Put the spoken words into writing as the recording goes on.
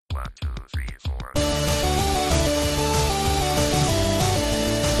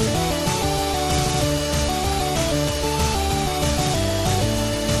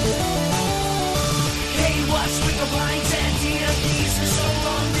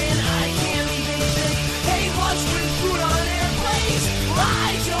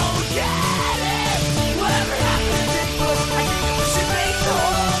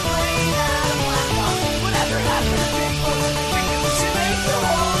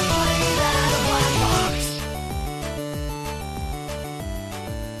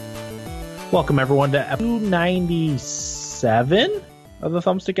Welcome, everyone, to episode 297 of the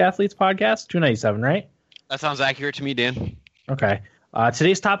Thumbstick Athletes podcast. 297, right? That sounds accurate to me, Dan. Okay.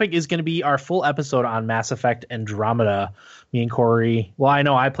 Today's topic is going to be our full episode on Mass Effect Andromeda. Me and Corey, well, I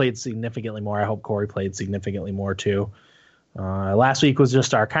know I played significantly more. I hope Corey played significantly more, too. Last week was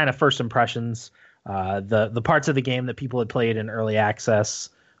just our kind of first impressions. The parts of the game that people had played in early access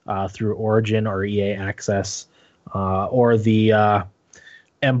through Origin or EA Access, or the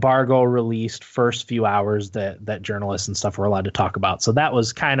embargo released first few hours that journalists and stuff were allowed to talk about. So that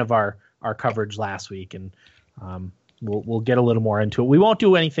was kind of our coverage last week, and we'll get a little more into it. We won't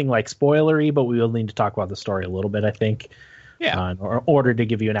do anything like spoilery, but we will need to talk about the story a little bit, I think, in order to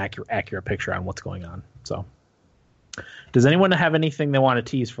give you an accurate picture on what's going on. So does anyone have anything they want to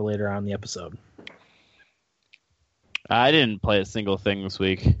tease for later on in the episode? I didn't play a single thing this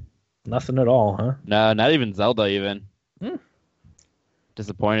week. Nothing at all, huh? No, not even Zelda even.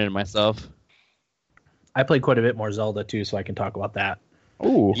 Disappointed in myself. I played quite a bit more Zelda too, so I can talk about that.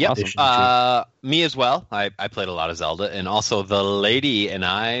 Ooh, yep. awesome. Me as well. I played a lot of Zelda, and also the lady and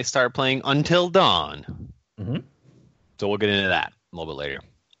I started playing Until Dawn. Mm-hmm. So we'll get into that a little bit later.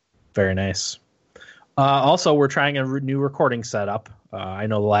 Very nice. Also, we're trying a new recording setup. I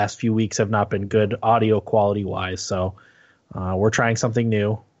know the last few weeks have not been good audio quality wise, so we're trying something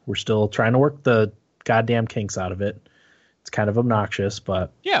new. We're still trying to work the goddamn kinks out of it. It's kind of obnoxious,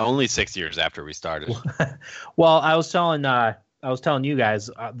 but yeah, only 6 years after we started. Well, I was telling you guys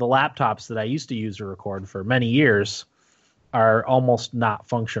the laptops that I used to use to record for many years are almost not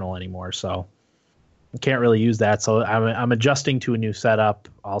functional anymore, so I can't really use that. So I'm adjusting to a new setup.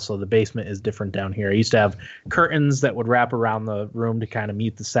 Also, the basement is different down here. I used to have curtains that would wrap around the room to kind of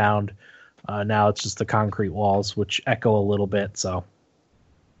mute the sound. Now it's just the concrete walls, which echo a little bit. So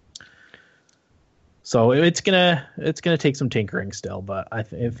it's gonna take some tinkering still, but I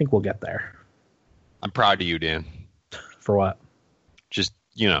think we'll get there. I'm proud of you, Dan. For what? Just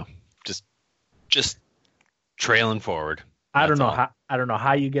trailing forward. I don't know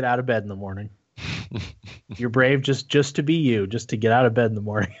how you get out of bed in the morning. You're brave just to be you, just to get out of bed in the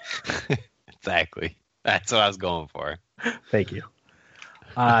morning. Exactly. That's what I was going for. Thank you.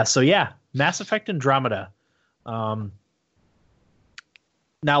 So yeah, Mass Effect Andromeda.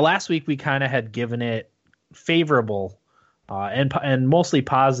 Now, last week we kind of had given it favorable and mostly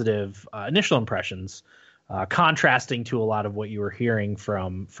positive initial impressions, contrasting to a lot of what you were hearing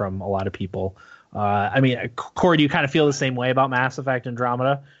from a lot of people. I mean, Corey, do you kind of feel the same way about Mass Effect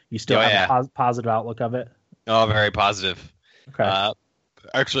Andromeda? You still have a positive outlook of it? Oh, very positive. Okay.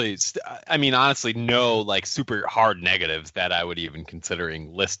 Actually, I mean, honestly, no like super hard negatives that I would even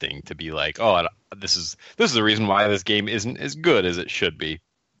considering listing to be like, oh, this is the reason why this game isn't as good as it should be.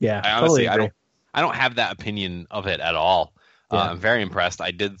 Yeah, I honestly, I don't have that opinion of it at all. Yeah. I'm very impressed.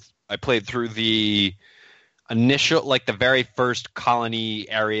 I played through the initial, like the very first colony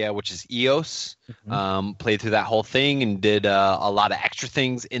area, which is Eos. Mm-hmm. Played through that whole thing and did a lot of extra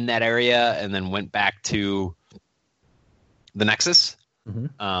things in that area, and then went back to the Nexus.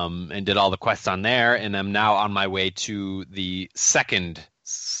 Mm-hmm. And did all the quests on there, and I'm now on my way to the second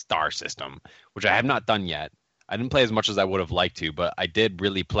star system, which I have not done yet. I didn't play as much as I would have liked to, but I did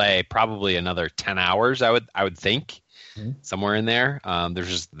really play probably another 10 hours, I would think, somewhere in there. There's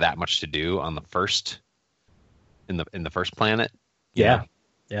just that much to do on the first in the first planet. Yeah.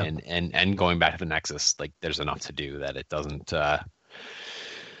 Yeah. And going back to the Nexus, like there's enough to do that it doesn't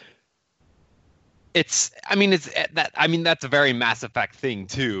that's a very Mass Effect thing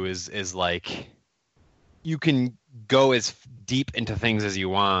too, is like you can go as deep into things as you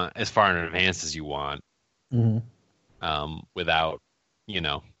want, as far in advance as you want. Mm-hmm. Without, I don't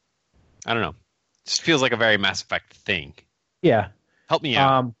know. It just feels like a very Mass Effect thing. Yeah. Help me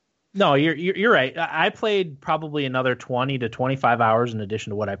out. No, you're right. I played probably another 20 to 25 hours in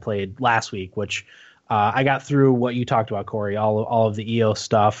addition to what I played last week, which I got through what you talked about, Corey, all of the EO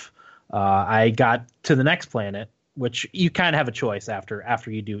stuff. I got to the next planet, which you kind of have a choice after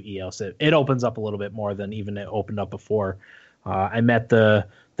you do EOS. It opens up a little bit more than even it opened up before. I met the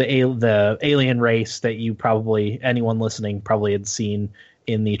alien race that anyone listening probably had seen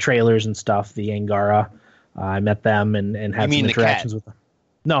in the trailers and stuff. The Angara, I met them and had some interactions with them.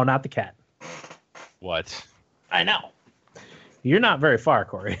 No, not the cat. What? I know. You're not very far,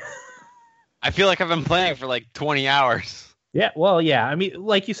 Corey. I feel like I've been playing for like 20 hours. Yeah, well, yeah. I mean,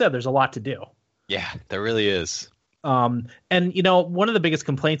 like you said, there's a lot to do. Yeah, there really is. And one of the biggest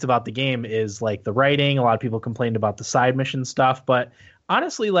complaints about the game is like the writing. A lot of people complained about the side mission stuff, but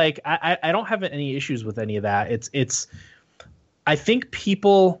honestly, like I don't have any issues with any of that. It's I think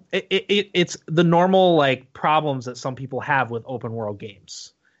people it's the normal like problems that some people have with open world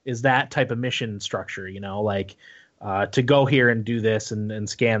games is that type of mission structure, like to go here and do this and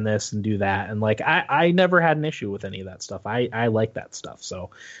scan this and do that. And like, I never had an issue with any of that stuff. I like that stuff. So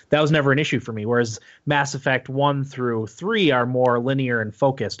that was never an issue for me. Whereas Mass Effect 1 through 3 are more linear and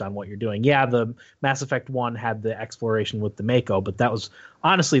focused on what you're doing. Yeah, the Mass Effect 1 had the exploration with the Mako, but that was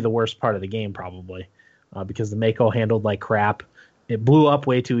honestly the worst part of the game probably because the Mako handled like crap. It blew up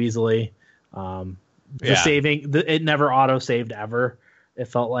way too easily. Saving, it never auto-saved ever, it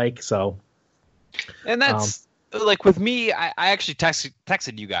felt like. So, and that's... like with me, I actually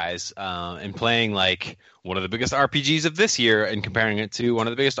texted you guys and playing like one of the biggest RPGs of this year and comparing it to one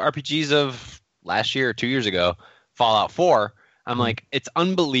of the biggest RPGs of last year or 2 years ago, Fallout 4. I'm like, it's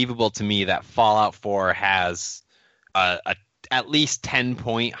unbelievable to me that Fallout 4 has a at least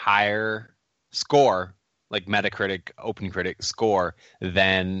 10-point higher score, like Metacritic, OpenCritic score,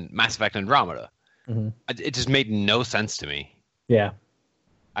 than Mass Effect Andromeda. Mm-hmm. It just made no sense to me. Yeah.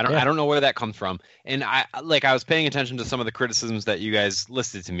 I don't know where that comes from. And I was paying attention to some of the criticisms that you guys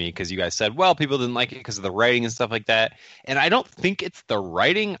listed to me because you guys said, well, people didn't like it because of the writing and stuff like that. And I don't think it's the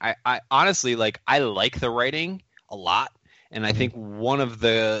writing. I honestly, like, I like the writing a lot. And I think one of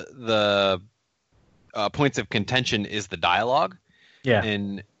the points of contention is the dialogue. Yeah.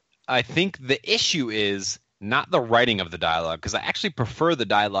 And I think the issue is not the writing of the dialogue, because I actually prefer the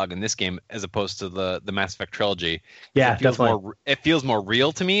dialogue in this game as opposed to the Mass Effect trilogy. Yeah, it feels more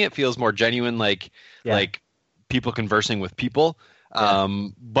real to me. It feels more genuine, like people conversing with people. Yeah.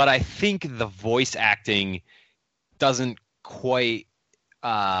 But I think the voice acting doesn't quite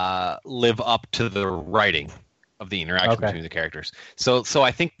live up to the writing of the interaction between the characters. So I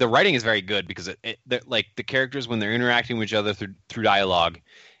think the writing is very good because like the characters, when they're interacting with each other through dialogue,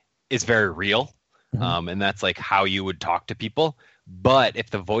 is very real. And that's like how you would talk to people. But if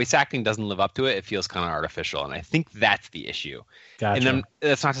the voice acting doesn't live up to it, it feels kind of artificial. And I think that's the issue. Gotcha. And then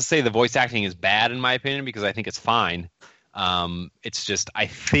that's not to say the voice acting is bad, in my opinion, because I think it's fine. It's just, I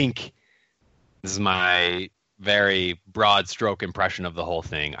think this is my very broad stroke impression of the whole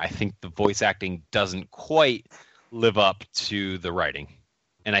thing. I think the voice acting doesn't quite live up to the writing.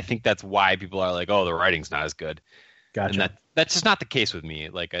 And I think that's why people are like, oh, the writing's not as good. Gotcha. And that's just not the case with me.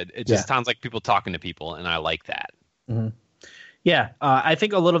 Like it just sounds like people talking to people, and I like that. Mm-hmm. Yeah, I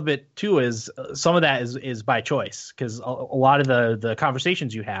think a little bit too is some of that is by choice, because a lot of the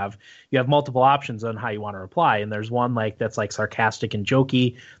conversations you have multiple options on how you want to reply, and there's one like that's like sarcastic and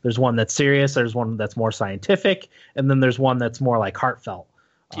jokey. There's one that's serious. There's one that's more scientific, and then there's one that's more like heartfelt.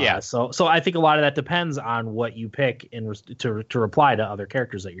 Yeah. So I think a lot of that depends on what you pick to reply to other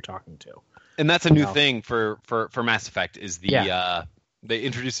characters that you're talking to. And that's a new thing for Mass Effect is they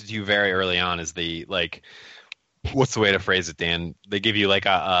introduced it to you very early on as the like, what's the way to phrase it, Dan? They give you like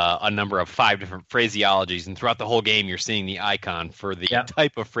a number of 5 different phraseologies, and throughout the whole game you're seeing the icon for the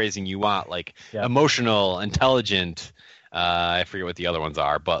type of phrasing you want, like emotional, intelligent. I forget what the other ones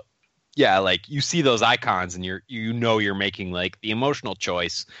are, but yeah, like you see those icons and you're making like the emotional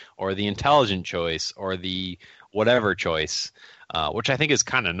choice or the intelligent choice or the whatever choice. Which I think is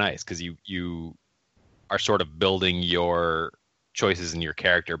kind of nice because you are sort of building your choices in your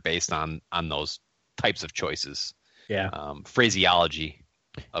character based on those types of choices. Yeah. Phraseology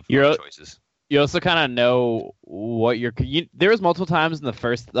of those choices. You also kind of know what there was multiple times in the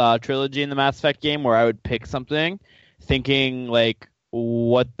first trilogy in the Mass Effect game where I would pick something thinking like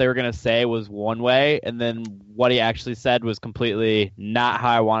what they were going to say was one way, and then what he actually said was completely not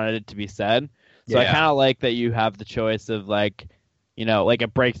how I wanted it to be said. So I kind of like that you have the choice of like, like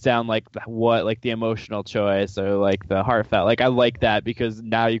it breaks down like what, like the emotional choice or like the heartfelt. Like I like that because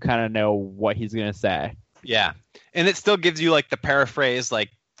now you kind of know what he's going to say. Yeah. And it still gives you like the paraphrase, like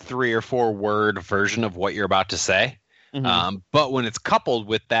 3 or 4 word version of what you're about to say. Mm-hmm. But when it's coupled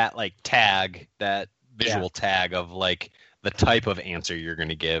with that like tag, that visual tag of like the type of answer you're going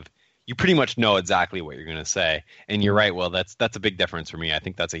to give, you pretty much know exactly what you're going to say. And you're right. Well, that's a big difference for me. I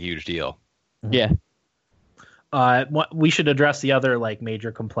think that's a huge deal. Yeah. We should address the other like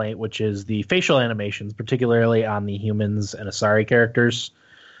major complaint, which is the facial animations, particularly on the humans and Asari characters.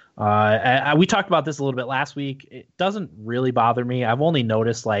 We talked about this a little bit last week. It doesn't really bother me. I've only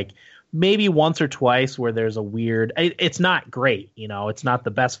noticed like maybe once or twice where there's a weird. It's not great, It's not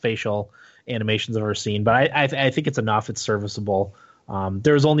the best facial animations I've ever seen, but I think it's enough. It's serviceable.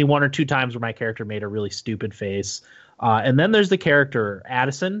 There was only one or two times where my character made a really stupid face, and then there's the character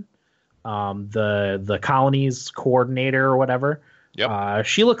Addison, the colony's coordinator or whatever. Yep.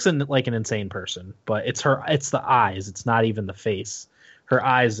 She looks like an insane person, but it's the eyes. It's not even the face. Her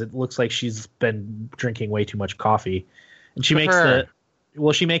eyes, it looks like she's been drinking way too much coffee, and she makes the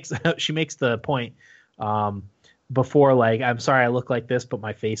point before, like, I'm sorry I look like this, but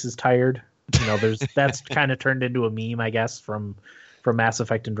my face is tired. That's kind of turned into a meme, I guess, from Mass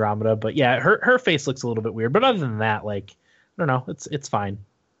Effect Andromeda. But yeah, her face looks a little bit weird, but other than that, like, I don't know, it's fine.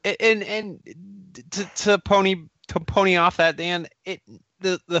 And to pony off that, Dan,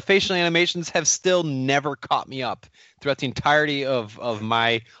 the facial animations have still never caught me up throughout the entirety of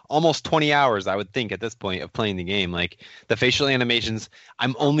my almost 20 hours, I would think, at this point of playing the game. Like, the facial animations,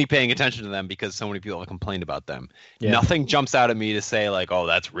 I'm only paying attention to them because so many people have complained about them. Yeah. Nothing jumps out at me to say, like, oh,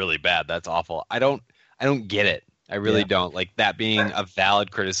 that's really bad, that's awful. I don't get it. I really don't. Like, that being a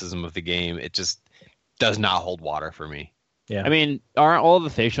valid criticism of the game, it just does not hold water for me. Yeah. I mean, aren't all the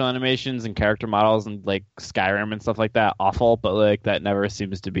facial animations and character models and like Skyrim and stuff like that awful? But like that never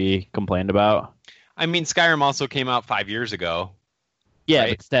seems to be complained about. I mean, Skyrim also came out 5 years ago. Yeah,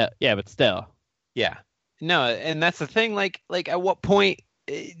 right? but still. Yeah. No, and that's the thing. Like at what point?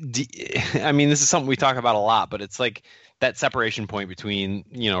 I mean, this is something we talk about a lot, but it's like that separation point between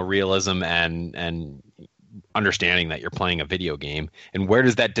realism and understanding that you're playing a video game, and where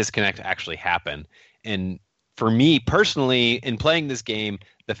does that disconnect actually happen? And for me personally, in playing this game,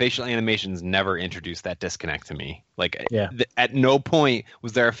 the facial animations never introduced that disconnect to me. Like, at no point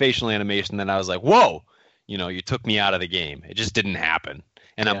was there a facial animation that I was like, whoa, you took me out of the game. It just didn't happen.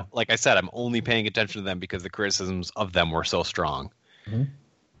 And I'm, like I said, I'm only paying attention to them because the criticisms of them were so strong. Mm-hmm.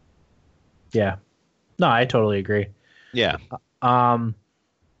 Yeah. No, I totally agree. Yeah. How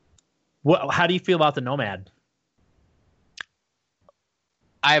do you feel about the Nomad?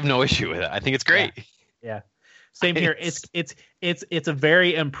 I have no issue with it. I think it's great. Yeah. Same here. It's a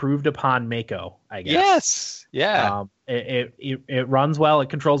very improved upon Mako, I guess. Yes. Yeah. It runs well. It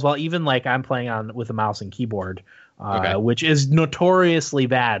controls well. Even like I'm playing with a mouse and keyboard, which is notoriously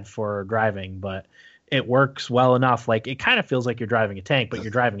bad for driving, but it works well enough. Like, it kind of feels like you're driving a tank, but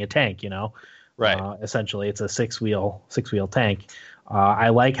you're driving a tank. Right. Essentially, it's a six wheel tank. I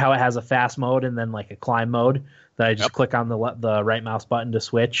like how it has a fast mode and then like a climb mode that I just click on the right mouse button to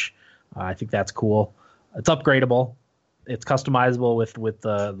switch. I think that's cool. It's upgradable. It's customizable with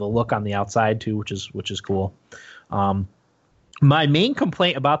the look on the outside too, which is cool. My main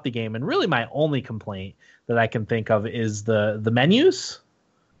complaint about the game, and really my only complaint that I can think of, is the menus.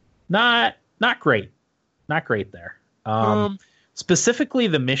 Not great. Not great there. Specifically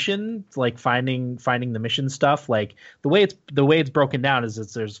the mission, like finding the mission stuff, like the way it's broken down is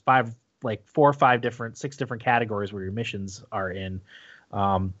there's 4 or 5 6 different categories where your missions are in.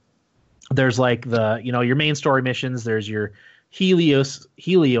 There's like your main story missions. There's your Helios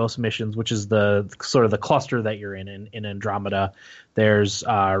missions, which is the sort of the cluster that you're in Andromeda. There's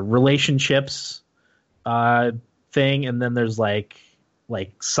relationships thing, and then there's like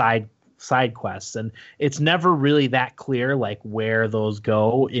side quests, and it's never really that clear like where those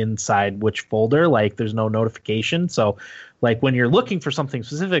go inside which folder. Like, there's no notification, so like when you're looking for something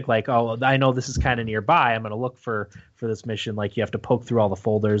specific, like, oh, I know this is kind of nearby, I'm going to look for this mission, like you have to poke through all the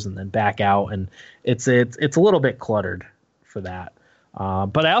folders and then back out, and it's a little bit cluttered for that.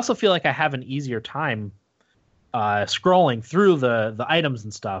 But I also feel like I have an easier time scrolling through the items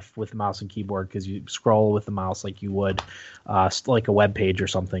and stuff with the mouse and keyboard, because you scroll with the mouse like you would like a web page or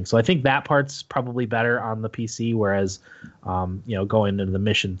something. So I think that part's probably better on the PC, whereas going into the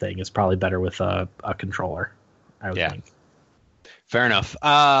mission thing is probably better with a controller, I would think. Fair enough.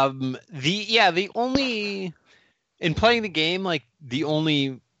 The only, in playing the game, like the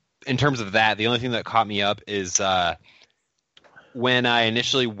only, in terms of that, the only thing that caught me up is when I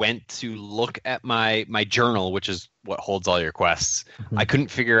initially went to look at my journal, which is what holds all your quests. Mm-hmm. I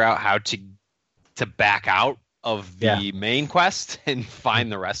couldn't figure out how to back out of the main quest and find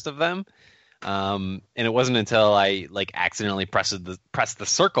the rest of them. And it wasn't until I like accidentally pressed the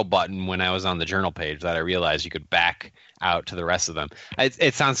circle button when I was on the journal page that I realized you could back out to the rest of them.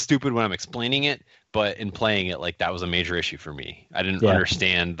 It sounds stupid when I'm explaining it, but in playing it, like, that was a major issue for me. I didn't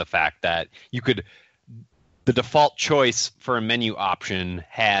understand the fact that you could, the default choice for a menu option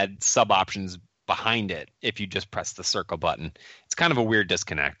had sub options behind it if you just press the circle button. It's kind of a weird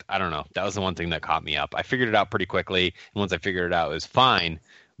disconnect. I don't know. That was the one thing that caught me up. I figured it out pretty quickly, and once I figured it out, it was fine.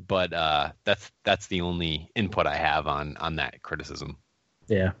 but that's the only input I have on that criticism.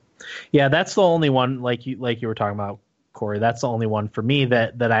 Yeah, that's the only one like you were talking about, Corey. That's the only one for me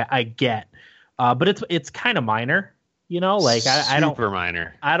that I get, but it's kind of minor, Like I don't super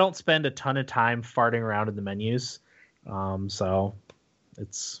minor. I don't spend a ton of time farting around in the menus, so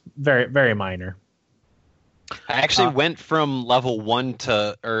it's very very minor. I actually went from level 3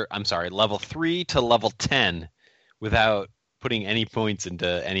 to level 10 without putting any points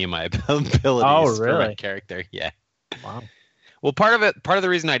into any of my abilities for my character. Yeah. Wow. Well, part of the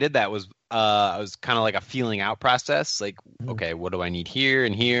reason I did that was I was kind of like a feeling out process. Like, okay, what do I need here,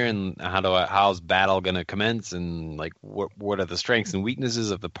 and how's battle gonna commence, and like what are the strengths and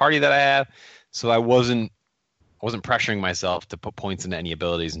weaknesses of the party that I have? So I wasn't pressuring myself to put points into any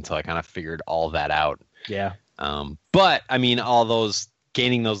abilities until I kind of figured all that out. Yeah. But I mean,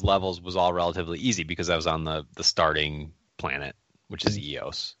 gaining those levels was all relatively easy because I was on the starting planet, which is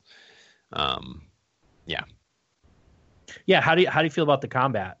Eos. Yeah. Yeah. How do you feel about the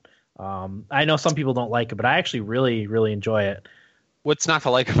combat? I know some people don't like it, but I actually really, really enjoy it. What's not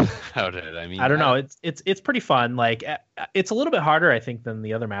to like about it? I mean, I don't know. It's pretty fun. Like, it's a little bit harder, I think, than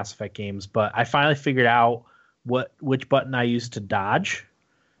the other Mass Effect games, but I finally figured out which button I used to dodge.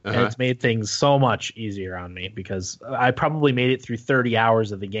 And it's made things so much easier on me because I probably made it through 30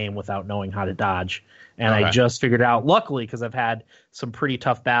 hours of the game without knowing how to dodge. And I just figured out, luckily, because I've had some pretty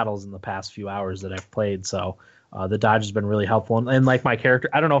tough battles in the past few hours that I've played. So the dodge has been really helpful. And like my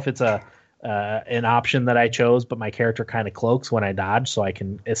character, I don't know if it's an option that I chose, but my character kind of cloaks when I dodge, so I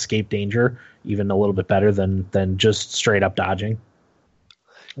can escape danger even a little bit better than just straight up dodging,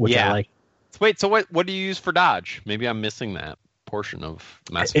 which I like. Wait, so what do you use for dodge? Maybe I'm missing that portion of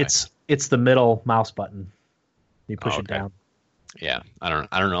Mass Effect. It's the middle mouse button. You push it down. Yeah, I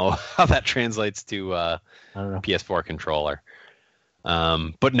don't know how that translates to I don't know. PS4 controller.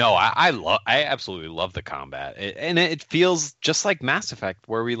 But no, I absolutely love the combat, and it feels just like Mass Effect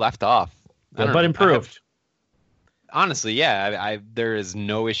where we left off, but improved. Honestly, yeah, there is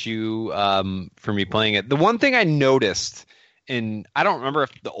no issue for me playing it. The one thing I noticed, and I don't remember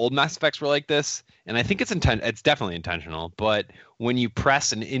if the old Mass Effects were like this, and I think it's definitely intentional, but when you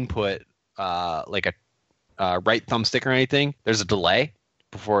press an input like a right thumbstick or anything, there's a delay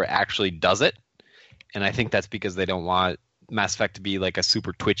before it actually does it, and I think that's because they don't want Mass Effect to be like a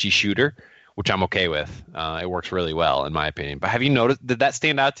super twitchy shooter, which I'm okay with. It works really well in my opinion. But have you noticed, did that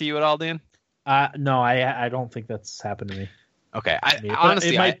stand out to you at all, Dan? No, I don't think that's happened to me. Okay.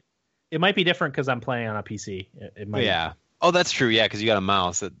 Honestly, it might be different because I'm playing on a PC. It might. Yeah. Oh, that's true. Yeah, because you got a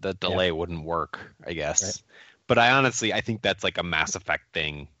mouse. That delay wouldn't work, I guess. Right. But I think that's like a Mass Effect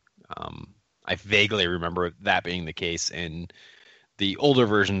thing. I vaguely remember that being the case in the older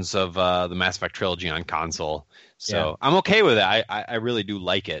versions of the Mass Effect trilogy on console. So I'm okay with it. I really do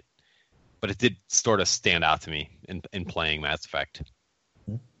like it. But it did sort of stand out to me in playing Mass Effect.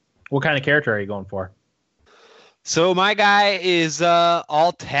 What kind of character are you going for? So my guy is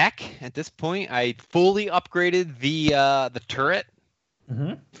all tech at this point. I fully upgraded the turret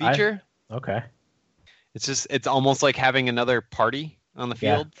feature. Okay. It's almost like having another party on the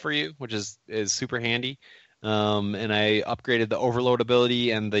field for you, which is super handy. And I upgraded the overload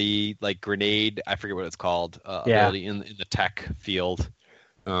ability and the like grenade, I forget what it's called, ability in the tech field.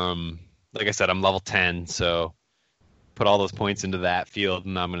 Like I said, I'm level 10, so put all those points into that field,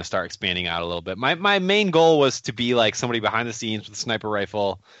 and I'm going to start expanding out a little bit. My main goal was to be like somebody behind the scenes with a sniper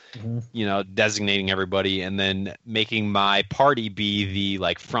rifle, designating everybody, and then making my party be the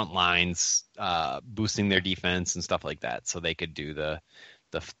like front lines, boosting their defense and stuff like that, so they could do the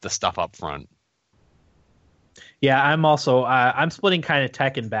stuff up front. Yeah, I'm also I'm splitting kind of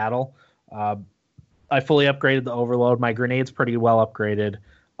tech and battle. I fully upgraded the overload. My grenade's pretty well upgraded,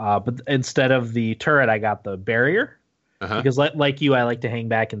 but instead of the turret, I got the barrier. Because like you, I like to hang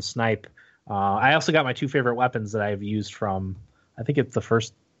back and snipe. I also got my two favorite weapons that I've used from, I think it's the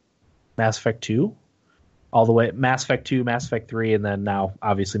first Mass Effect 2, all the way Mass Effect 2, Mass Effect 3, and then now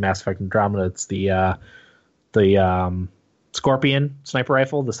obviously Mass Effect Andromeda. It's the Scorpion sniper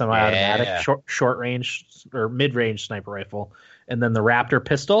rifle, the semi-automatic short range or mid range sniper rifle, and then the Raptor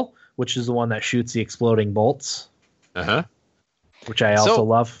pistol, which is the one that shoots the exploding bolts. Which I also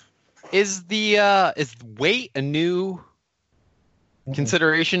love. Is weight a new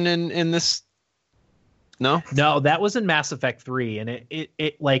consideration in this? No, that was in Mass Effect 3, and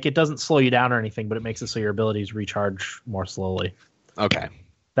it doesn't slow you down or anything, but it makes it so your abilities recharge more slowly. Okay,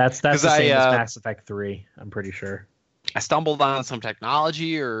 that's the same as Mass Effect 3. I'm pretty sure. I stumbled on some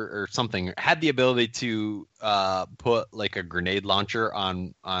technology or something. Had the ability to put like a grenade launcher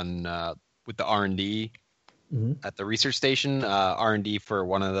on with the R&D at the research station, R&D for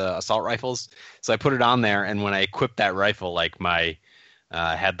one of the assault rifles. So I put it on there, and when I equipped that rifle, like my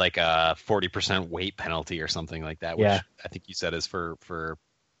had like a 40% weight penalty or something like that, which I think you said is for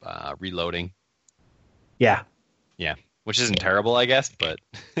reloading. Yeah. Yeah, which isn't terrible, I guess, but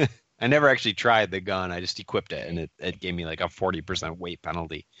I never actually tried the gun. I just equipped it, and it gave me like a 40% weight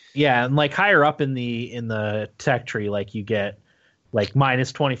penalty. Yeah, and like higher up in the tech tree, like you get like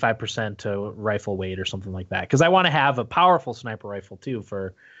minus 25% to rifle weight or something like that. Because I want to have a powerful sniper rifle too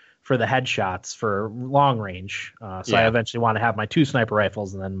for the headshots for long range. I eventually want to have my 2 sniper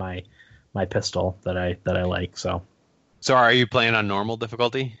rifles and then my pistol that I like. So are you playing on normal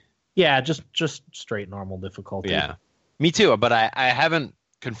difficulty? Yeah, just straight normal difficulty. Yeah, me too. But I haven't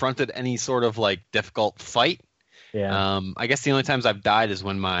confronted any sort of like difficult fight. Yeah. I guess the only times I've died is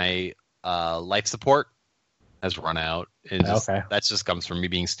when my life support has run out. That just comes from me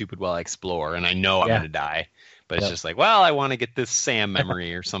being stupid while I explore, and I know I'm going to die. But it's just like, well, I want to get this SAM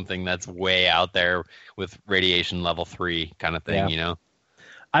memory or something that's way out there with radiation level 3 kind of thing, you know?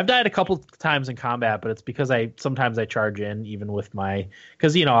 I've died a couple times in combat, but it's because sometimes I charge in even with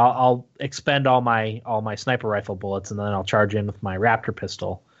because I'll expend all my sniper rifle bullets and then I'll charge in with my Raptor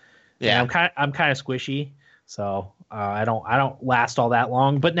pistol. Yeah, and I'm kind of squishy, so I don't last all that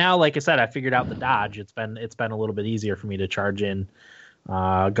long. But now, like I said, I figured out the dodge. It's been a little bit easier for me to charge in,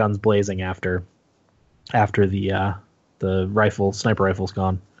 guns blazing after the sniper rifle's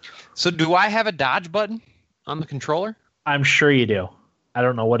gone. So do I have a dodge button on the controller? I'm sure you do. I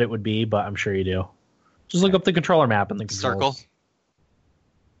don't know what it would be, but I'm sure you do. Just look up the controller map and the controls. Circle.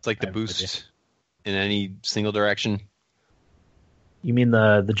 It's like the boost in any single direction. You mean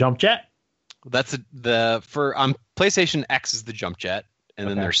the jump jet? That's on PlayStation X is the jump jet, and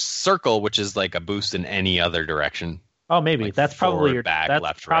then there's circle, which is like a boost in any other direction. Oh, maybe like that's forward, probably your back, that's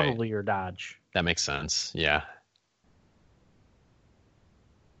left, probably right. your dodge. That makes sense. Yeah.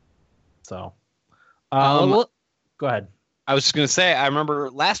 So, go ahead. I was just going to say, I remember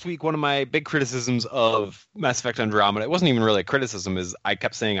last week, one of my big criticisms of Mass Effect Andromeda, it wasn't even really a criticism, is I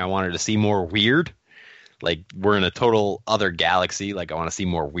kept saying I wanted to see more weird. Like, we're in a total other galaxy. Like, I want to see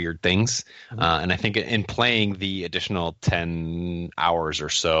more weird things. Mm-hmm. And I think in playing the additional 10 hours or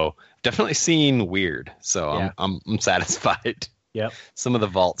so, definitely seeing weird. So I'm satisfied. Yep. Some of the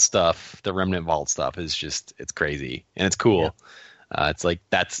vault stuff, the Remnant vault stuff is just, it's crazy. And it's cool. Yeah. It's like,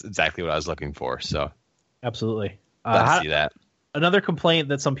 that's exactly what I was looking for. So absolutely. Glad to see that. Another complaint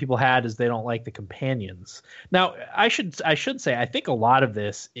that some people had is they don't like the companions. Now, I should say I think a lot of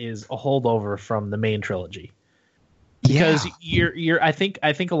this is a holdover from the main trilogy, because I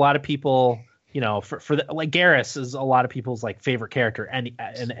think a lot of people, for like Garrus is a lot of people's like favorite character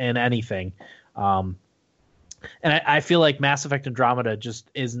in anything, and I feel like Mass Effect Andromeda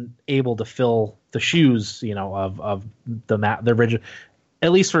just isn't able to fill the shoes, of the original.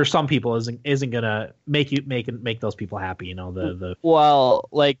 At least for some people, isn't gonna make those people happy. Well,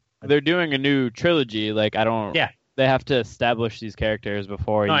 like they're doing a new trilogy. Like I don't. Yeah. They have to establish these characters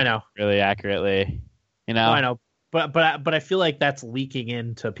before I know really accurately. I know, but I feel like that's leaking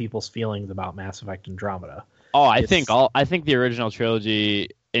into people's feelings about Mass Effect Andromeda. Oh, I think the original trilogy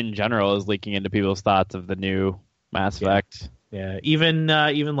in general is leaking into people's thoughts of the new Mass Effect. Yeah, even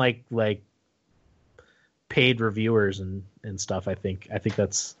like paid reviewers and stuff. I think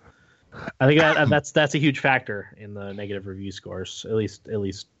that's a huge factor in the negative review scores, at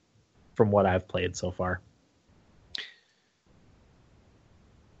least from what I've played so far.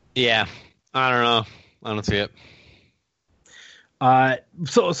 Yeah, I don't know. I don't see it.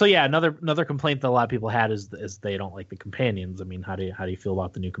 So yeah, another complaint that a lot of people had is they don't like the companions. I mean, how do you feel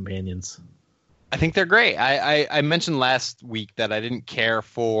about the new companions? I think they're great. I mentioned last week that I didn't care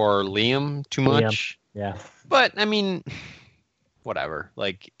for Liam too much. Yeah. But I mean, whatever.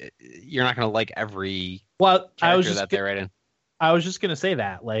 Like, you're not going to like every character that they write in. I was just going to say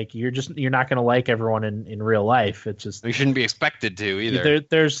that. Like, you're not going to like everyone in real life. It's just you shouldn't be expected to either.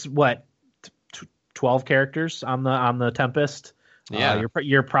 There's 12 characters on the Tempest. Yeah.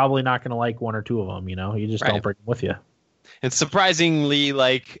 You're probably not going to like one or two of them. You just don't bring them with you. It's surprisingly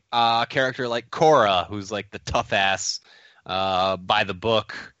like a character like Cora, who's like the tough ass, by the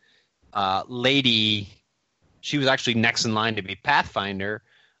book. Lady, she was actually next in line to be Pathfinder.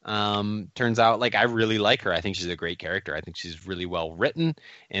 Turns out, like, I really like her. I think she's a great character. I think she's really well written,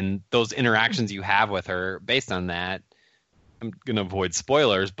 and those interactions you have with her based on that, I'm gonna avoid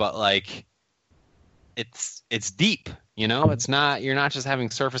spoilers, but like, it's deep. It's not, you're not just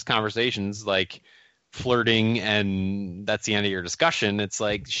having surface conversations like flirting and that's the end of your discussion. It's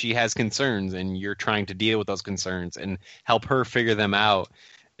like she has concerns and you're trying to deal with those concerns and help her figure them out.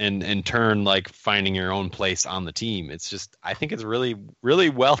 and in turn, like finding your own place on the team. It's just, I think it's really, really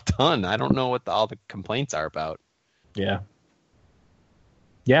well done. I don't know what all the complaints are about. Yeah.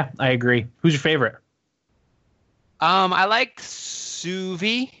 Yeah, I agree. Who's your favorite? I like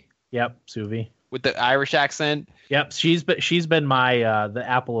Suvi. Yep, Suvi. With the Irish accent. Yep, she's been my the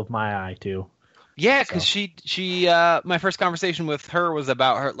apple of my eye too. Yeah, because she my first conversation with her was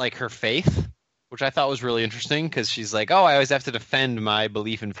about her faith, which I thought was really interesting, because she's like, oh, I always have to defend my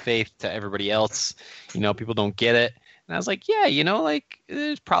belief in faith to everybody else. People don't get it. And I was like, yeah,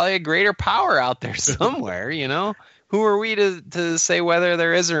 there's probably a greater power out there somewhere, Who are we to say whether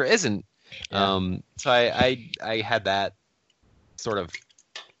there is or isn't? Yeah. So I had that sort of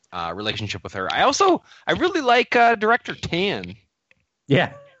relationship with her. I really like Director Tan.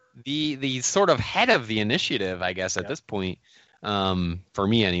 Yeah. The sort of head of the initiative, I guess, at this point, for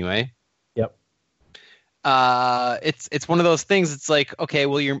me anyway. Yep. It's one of those things. It's like, okay,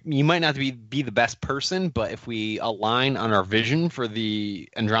 well, you might not be the best person, but if we align on our vision for the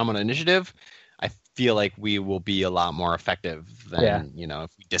Andromeda Initiative, I feel like we will be a lot more effective than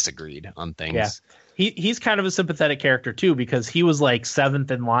if we disagreed on things. Yeah. He's kind of a sympathetic character too, because he was like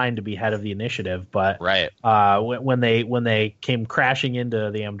 7th in line to be head of the initiative, but right. When they came crashing into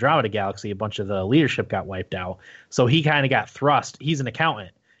the Andromeda Galaxy, a bunch of the leadership got wiped out. So he kind of got thrust. He's an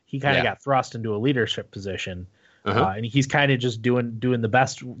accountant. He kind of got thrust into a leadership position, and he's kind of just doing the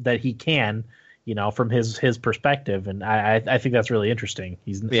best that he can, from his perspective. And I think that's really interesting.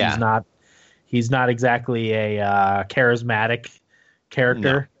 He's not exactly a charismatic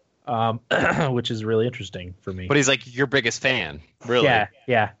character. No. Which is really interesting for me. But he's like your biggest fan, really.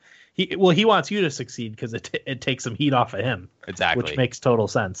 Yeah. He wants you to succeed because it takes some heat off of him. Exactly, which makes total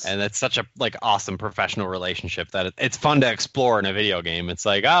sense. And it's such a awesome professional relationship that it's fun to explore in a video game. It's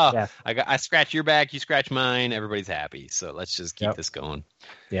like, I scratch your back, you scratch mine, everybody's happy. So let's just keep this going.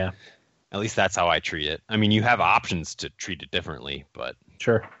 Yeah, at least that's how I treat it. I mean, you have options to treat it differently, but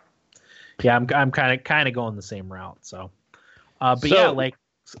sure. Yeah, I'm kind of going the same route. So, I'll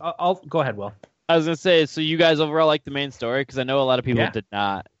go ahead, Will. I was gonna say, so you guys overall like the main story, because I know a lot of people did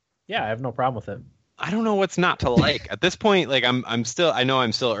not. Yeah, I have no problem with it. I don't know what's not to like at this point. Like I'm still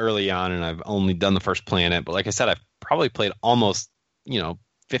early on, and I've only done the first planet. But like I said, I've probably played almost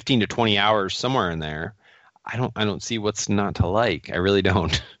 15 to 20 hours somewhere in there. I don't see what's not to like. I really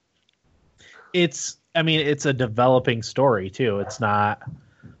don't. It's a developing story too. It's not.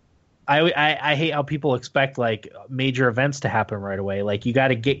 I hate how people expect like major events to happen right away. Like you got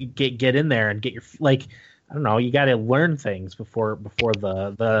to get in there and get your I don't know. You got to learn things before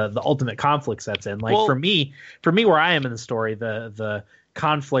the ultimate conflict sets in. Like for me, where I am in the story, the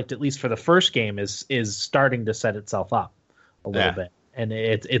conflict, at least for the first game, is starting to set itself up a little bit, and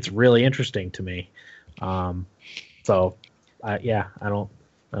it's really interesting to me. I don't.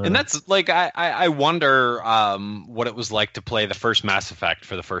 And that's like I wonder what it was like to play the first Mass Effect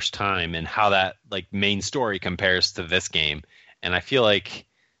for the first time, and how that main story compares to this game. And I feel like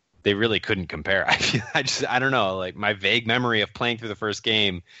they really couldn't compare. I don't know. Like my vague memory of playing through the first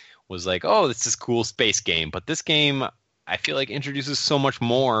game was like, oh, this is cool space game. But this game, I feel like introduces so much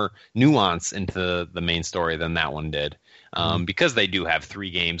more nuance into the main story than that one did, because they do have 3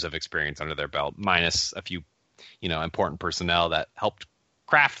 games of experience under their belt, minus a few, important personnel that helped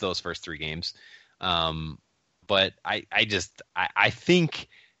craft those first 3 games. But I think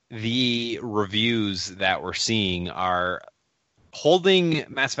the reviews that we're seeing are holding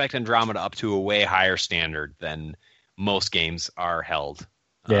Mass Effect Andromeda up to a way higher standard than most games are held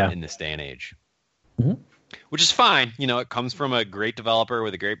in this day and age. Mm-hmm. Which is fine. It comes from a great developer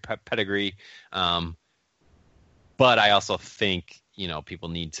with a great pedigree. But I also think, people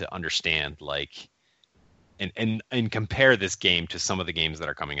need to understand, and compare this game to some of the games that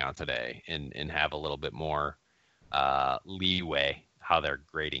are coming out today, and have a little bit more leeway how they're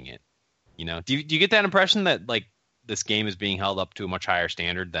grading it. Do you get that impression that this game is being held up to a much higher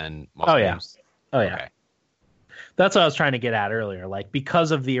standard than most games? Oh yeah. Okay. That's what I was trying to get at earlier. Because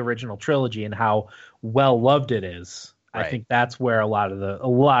of the original trilogy and how well loved it is, right. I think that's where a lot of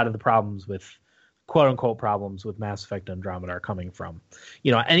the problems with quote unquote problems with Mass Effect Andromeda are coming from.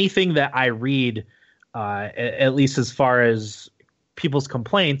 Anything that I read, at least as far as people's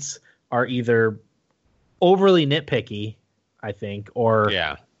complaints, are either overly nitpicky, I think, or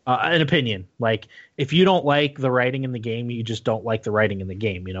an opinion. Like if you don't like the writing in the game, you just don't like the writing in the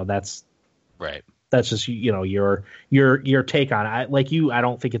game. That's right. That's just your take on it. I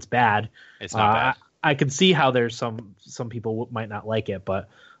don't think it's bad. It's not bad. I can see how there's some people might not like it, but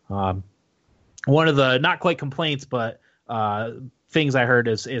one of the not quite complaints, but things I heard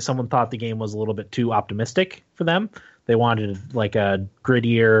is someone thought the game was a little bit too optimistic for them. They wanted like a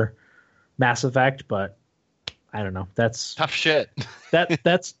grittier Mass Effect, but I don't know. That's tough shit.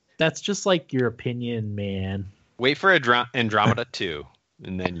 that's just like your opinion, man. Wait for Andromeda 2,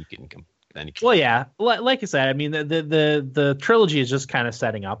 and then you can come. Well, yeah, like I said, I mean the trilogy is just kind of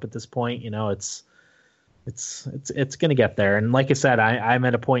setting up at this point. You know, it's gonna get there, and like I said, I'm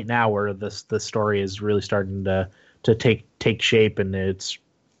at a point now where the story is really starting to take shape, and it's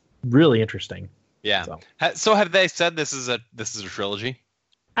really interesting. Yeah. So have they said this is a trilogy?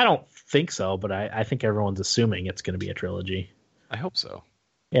 I don't think so, but I think everyone's assuming it's going to be a trilogy. I hope so.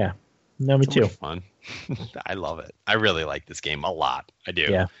 Yeah. No, me too. Fun. I love it. I really like this game a lot. I do.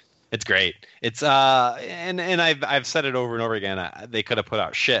 Yeah. It's great. It's and I've said it over and over again. They could have put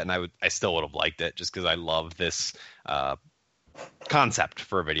out shit, and I still would have liked it just because I love this concept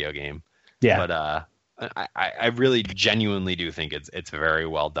for a video game. Yeah. But I really genuinely do think it's very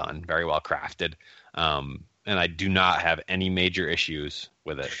well done, very well crafted, and I do not have any major issues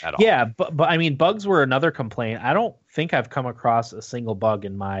with it at all. Yeah, but I mean, bugs were another complaint. I don't think I've come across a single bug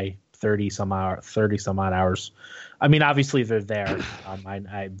in my 30 some odd hours. I mean, obviously they're there.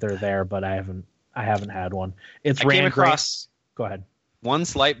 They're there, but I haven't had one. I came across. Go ahead. One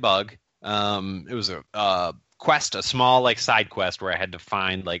slight bug. It was a quest, a small like side quest where I had to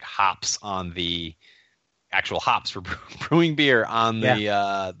find like hops on the actual hops for brewing beer on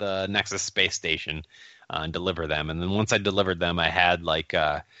the Nexus space station and deliver them. And then once I delivered them, I had like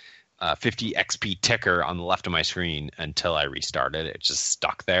a 50 XP ticker on the left of my screen until I restarted. It just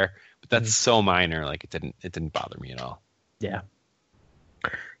stuck there. But that's so minor, like it didn't bother me at all. Yeah.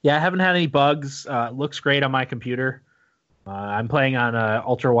 Yeah, I haven't had any bugs. Looks great on my computer. I'm playing on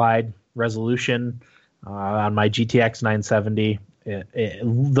ultra wide resolution on my GTX 970.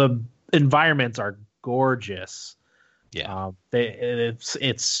 The environments are gorgeous. Yeah,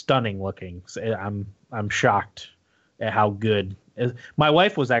 it's stunning looking. I'm shocked at how good. My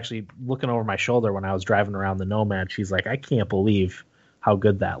wife was actually looking over my shoulder when I was driving around the Nomad. She's like, I can't believe how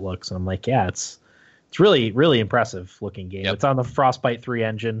good that looks. And I'm like, yeah, it's really, really impressive looking game. Yep. It's on the Frostbite 3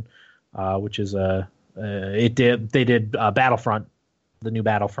 engine, which is they did Battlefront, the new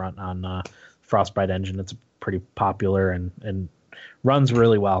Battlefront on Frostbite engine. It's pretty popular and runs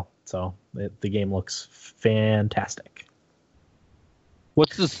really well. So the game looks fantastic.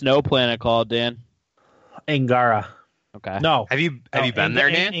 What's the snow planet called, Dan? Angara. Okay. No. Have you been there,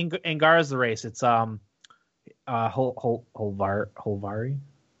 Dan? Angara's the race. It's Holvari,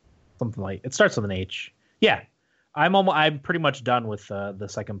 something like it starts with an H. Yeah, I'm pretty much done with the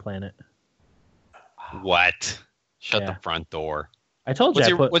second planet. What? Shut the front door. I told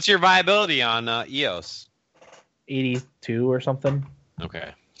you. What's your viability on EOS? 82 or something.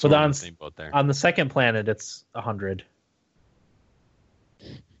 Okay. So on the second planet, it's 100.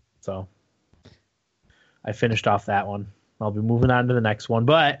 So I finished off that one. I'll be moving on to the next one,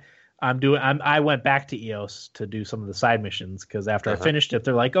 but I went back to EOS to do some of the side missions because after I finished it,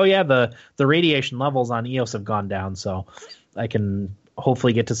 they're like, oh yeah, the radiation levels on EOS have gone down, so I can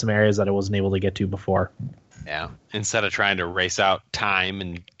hopefully get to some areas that I wasn't able to get to before. Yeah, instead of trying to race out time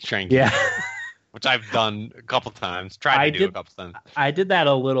and trying to which I've done a couple times. A couple times. I did that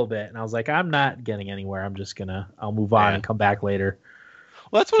a little bit, and I was like, I'm not getting anywhere. I'll move on and come back later.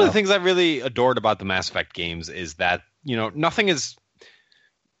 Well, that's one of the things I really adored about the Mass Effect games is that, nothing is.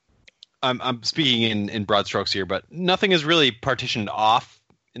 I'm speaking in broad strokes here, but nothing is really partitioned off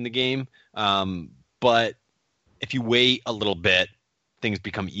in the game. But if you wait a little bit, things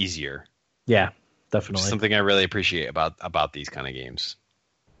become easier. Yeah, definitely. Which is something I really appreciate about these kind of games.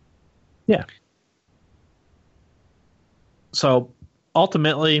 Yeah. So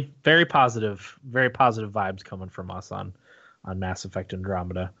ultimately, very positive vibes coming from us on Mass Effect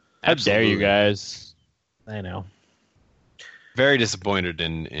Andromeda. How dare you guys? I know. Very disappointed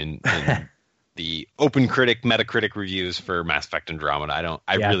in the Open Critic, Metacritic reviews for Mass Effect Andromeda.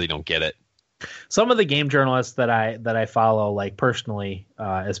 I really don't get it. Some of the game journalists that I follow, like personally,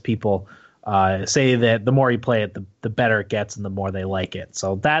 as people, say that the more you play it, the better it gets, and the more they like it.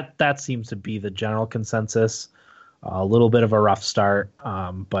 So that seems to be the general consensus. A little bit of a rough start,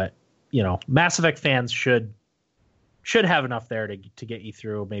 but Mass Effect fans should have enough there to get you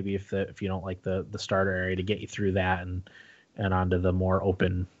through. Maybe if you don't like the starter area, to get you through that and onto the more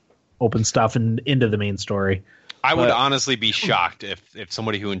open stuff and into the main story. I would honestly be shocked if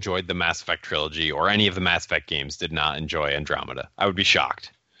somebody who enjoyed the Mass Effect trilogy or any of the Mass Effect games did not enjoy Andromeda. I would be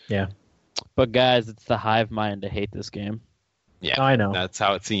shocked. Yeah. But guys, it's the hive mind to hate this game. Yeah, I know. That's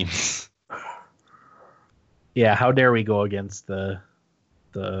how it seems. Yeah, how dare we go against the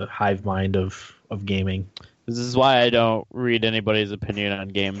hive mind of gaming? This is why I don't read anybody's opinion on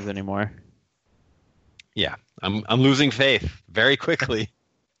games anymore. Yeah, I'm losing faith very quickly.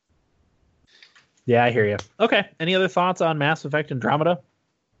 Yeah, I hear you. Okay. Any other thoughts on Mass Effect Andromeda?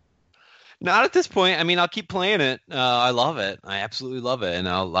 Not at this point. I mean, I'll keep playing it. I love it. I absolutely love it, and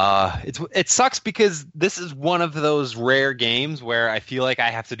it sucks because this is one of those rare games where I feel like I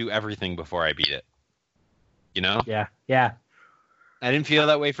have to do everything before I beat it. You know? Yeah. Yeah. I didn't feel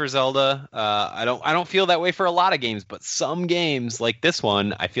that way for Zelda. I don't feel that way for a lot of games, but some games like this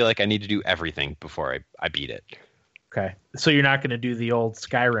one, I feel like I need to do everything before I beat it. Okay. So you're not going to do the old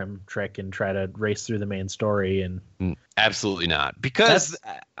Skyrim trick and try to race through the main story and Absolutely not. Because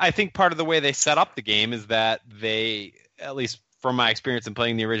I think part of the way they set up the game is that they, at least from my experience in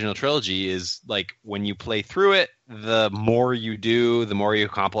playing the original trilogy, is like when you play through it, the more you do, the more you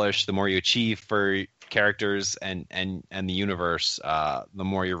accomplish, the more you achieve for characters and the universe, the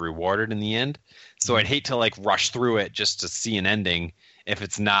more you're rewarded in the end. So I'd hate to like rush through it just to see an ending if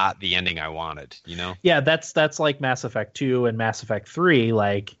it's not the ending I wanted, you know? Yeah, that's like Mass Effect 2 and Mass Effect 3.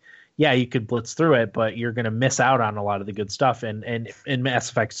 Like, yeah, you could blitz through it, but you're going to miss out on a lot of the good stuff. And in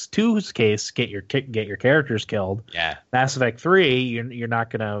Mass Effect 2's case, get your characters killed. Yeah. Mass Effect 3, you're not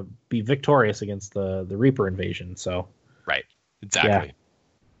going to be victorious against the Reaper invasion. So Right. Exactly.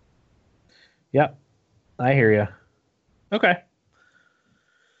 Yeah. Yep. I hear you. Okay.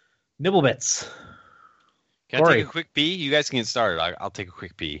 Nibblebits. Can I take a quick pee? You guys can get started. I'll take a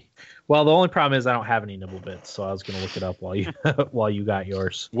quick pee. Well, the only problem is I don't have any Nibblebits, so I was going to look it up while you while you got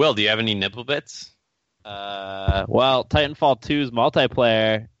yours. Will, do you have any nibble bits? Well, Titanfall 2's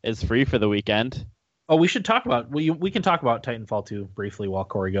multiplayer is free for the weekend. Oh, we should talk about we can talk about Titanfall 2 briefly while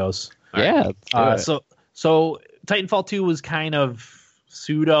Corey goes. Yeah. Let's do it. So Titanfall 2 was kind of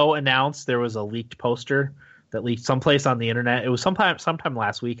pseudo announced. There was a leaked poster that leaked someplace on the internet. It was sometime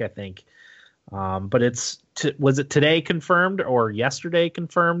last week, I think. But was it today confirmed or yesterday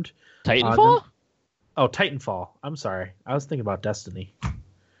confirmed? Titanfall? Titanfall. I'm sorry. I was thinking about Destiny.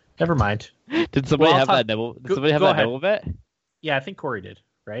 Never mind. Did somebody have talk, that nibble? Did somebody have that ahead. nibble bit? Yeah, I think Corey did,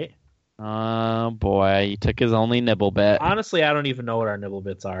 right? Oh boy, he took his only nibble bit. Honestly, I don't even know what our nibble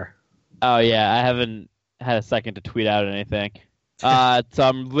bits are. Oh yeah, I haven't had a second to tweet out anything. So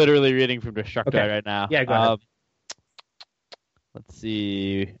I'm literally reading from Destructoid right now. Yeah, go ahead. Let's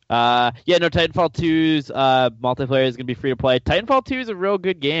see. Titanfall 2's multiplayer is going to be free to play. Titanfall 2 is a real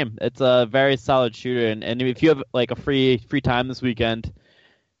good game. It's a very solid shooter, and if you have like a free time this weekend,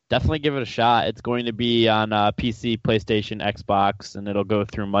 definitely give it a shot. It's going to be on PC, PlayStation, Xbox, and it'll go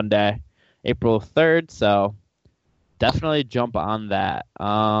through Monday, April 3rd. So definitely jump on that.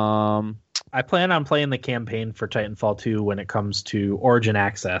 I plan on playing the campaign for Titanfall 2 when it comes to Origin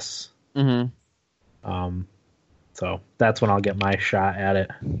Access. Mm-hmm. So that's when I'll get my shot at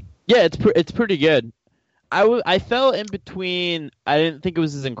it. Yeah, it's pretty good. I fell in between. I didn't think it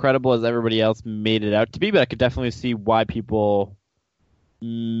was as incredible as everybody else made it out to be, but I could definitely see why people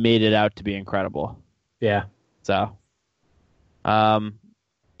made it out to be incredible. Yeah. So,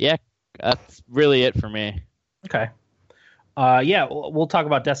 yeah, that's really it for me. Okay. We'll talk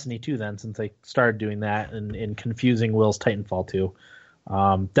about Destiny 2 then, since they started doing that and confusing Will's Titanfall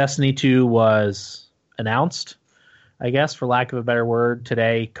 2. Destiny 2 was announced, I guess, for lack of a better word,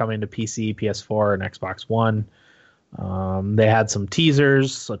 today, coming to PC, PS4, and Xbox One. They had some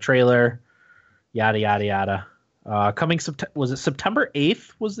teasers, a trailer, yada, yada, yada. Was it September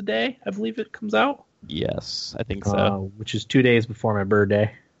 8th was the day, I believe it comes out? Yes, I think so. Which is 2 days before my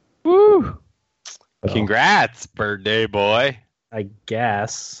birthday. Woo! So, Congrats, birthday boy. I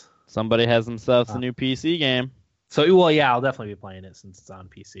guess. Somebody has themselves a new PC game. So, well, yeah, I'll definitely be playing it since it's on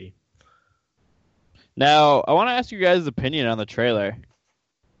PC. Now, I want to ask you guys' opinion on the trailer.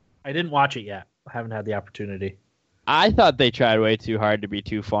 I didn't watch it yet. I haven't had the opportunity. I thought they tried way too hard to be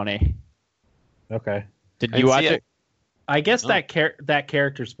too funny. Okay. Did you watch it? I guess that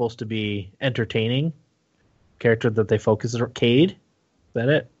character's supposed to be entertaining. Character that they focus on. Cade? Is that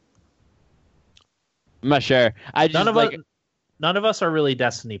it? I'm not sure. None of us are really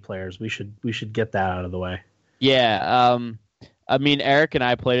Destiny players. We should get that out of the way. Yeah. I mean, Eric and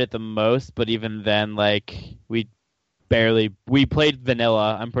I played it the most, but even then, like, we played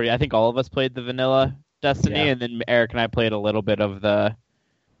vanilla. I think all of us played the vanilla Destiny, and then Eric and I played a little bit of the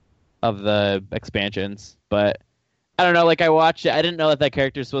expansions. But I don't know. Like, I watched it. I didn't know that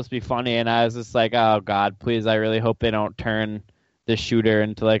character was supposed to be funny, and I was just like, oh God, please! I really hope they don't turn the shooter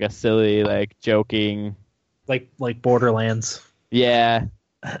into like a silly, like joking, like Borderlands. Yeah.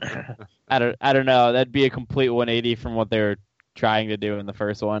 I don't know. That'd be a complete 180 from what they were trying to do in the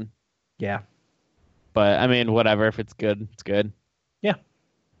first one. Yeah. But I mean, whatever. If it's good, it's good. Yeah.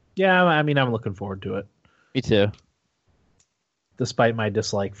 Yeah. I mean, I'm looking forward to it. Me too. Despite my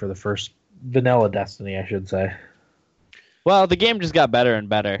dislike for the first vanilla Destiny, I should say. Well, the game just got better and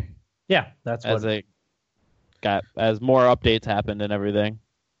better. Yeah, that's as what it got as more updates happened and everything.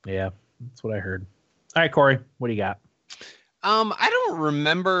 Yeah, that's what I heard. All right, Corey, what do you got? I don't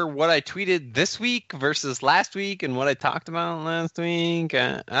remember what I tweeted this week versus last week and what I talked about last week.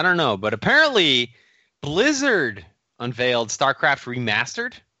 I don't know, but apparently Blizzard unveiled StarCraft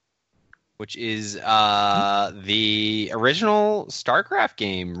Remastered, which is the original StarCraft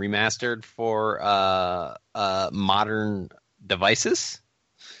game remastered for modern devices,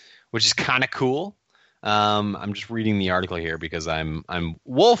 which is kind of cool. I'm just reading the article here because I'm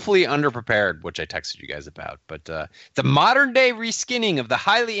woefully underprepared, which I texted you guys about. But the modern day reskinning of the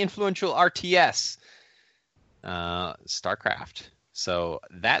highly influential RTS, StarCraft. So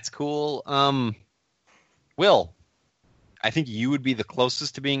that's cool. Will, I think you would be the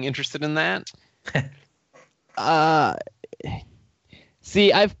closest to being interested in that.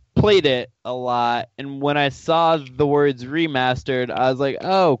 See, I've played it a lot, and when I saw the words remastered, I was like,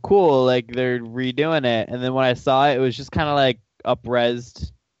 oh, cool, like they're redoing it. And then when I saw it, it was just kind of like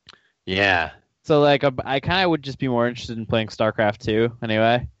up-resed. Yeah. So like I kind of would just be more interested in playing StarCraft 2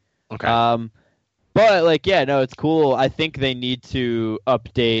 anyway. Okay. But like, yeah, no, it's cool. I think they need to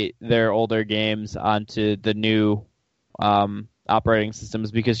update their older games onto the new operating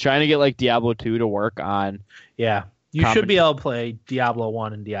systems, because trying to get like Diablo 2 to work on you should be able to play Diablo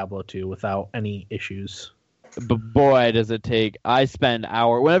 1 and Diablo 2 without any issues. But boy, does it take... I spend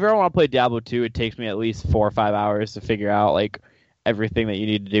hours... Whenever I want to play Diablo 2, it takes me at least 4 or 5 hours to figure out like everything that you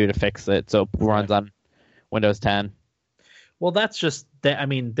need to do to fix it so it runs on Windows 10. Well, that's just... I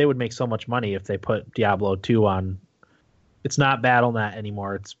mean, they would make so much money if they put Diablo 2 on... It's not Battle.net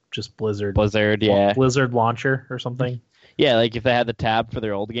anymore. It's just Blizzard. Yeah. Blizzard Launcher or something. Yeah, like if they had the tab for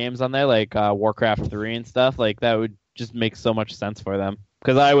their old games on there, like Warcraft 3 and stuff, like that would just make so much sense for them.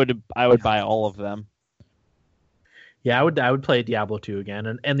 Because I would buy all of them. Yeah, I would play Diablo 2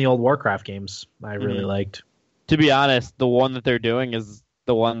 again, and the old Warcraft games I really liked. To be honest, the one that they're doing is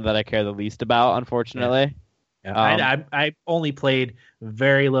the one that I care the least about, unfortunately. Yeah. I only played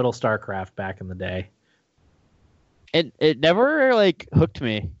very little StarCraft back in the day. It never like hooked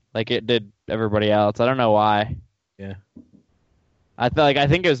me like it did everybody else. I don't know why. Yeah. I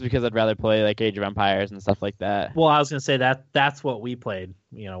think it was because I'd rather play like Age of Empires and stuff like that. Well, I was gonna say that's what we played,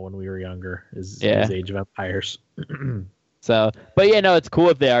 when we were younger, is Age of Empires. So, but yeah, no, it's cool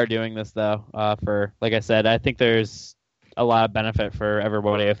if they are doing this though. For like I said, I think there's a lot of benefit for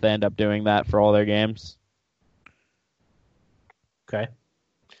everybody if they end up doing that for all their games. Okay.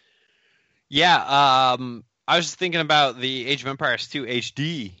 Yeah, I was just thinking about the Age of Empires 2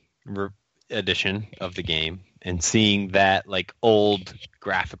 HD edition of the game and seeing that like old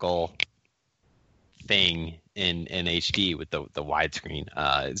graphical thing in HD with the widescreen.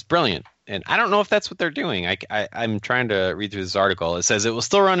 It's brilliant. And I don't know if that's what they're doing. I'm trying to read through this article. It says it will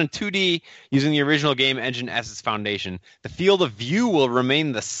still run in 2D using the original game engine as its foundation. The field of view will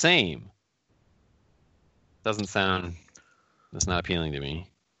remain the same. That's not appealing to me.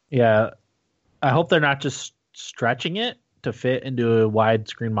 Yeah. I hope they're not just stretching it to fit into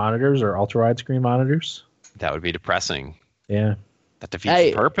widescreen monitors or ultra widescreen monitors. That would be depressing. Yeah. That defeats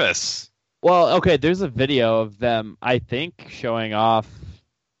the purpose. Well, okay, there's a video of them, I think, showing off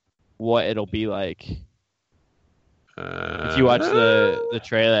what it'll be like. If you watch the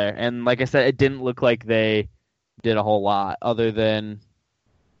trailer. And like I said, it didn't look like they did a whole lot other than,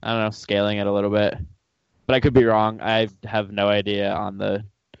 I don't know, scaling it a little bit. But I could be wrong. I have no idea on the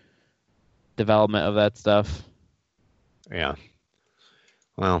development of that stuff. Yeah.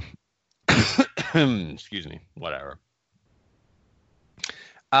 Well, excuse me. Whatever.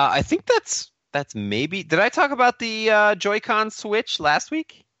 I think that's maybe. Did I talk about the Joy-Con Switch last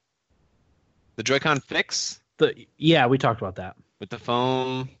week? The Joy-Con fix? Yeah, we talked about that with the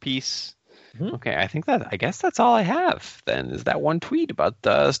foam piece. Mm-hmm. Okay, I guess that's all I have. Then is that one tweet about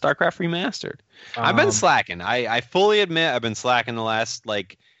StarCraft Remastered. I've been slacking. I fully admit I've been slacking the last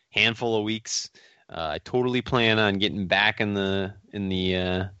like handful of weeks. I totally plan on getting back in the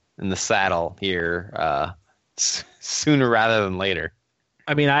saddle here sooner rather than later.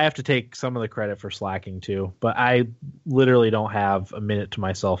 I mean, I have to take some of the credit for slacking too, but I literally don't have a minute to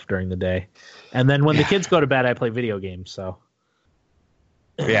myself during the day. And then when the kids go to bed, I play video games. So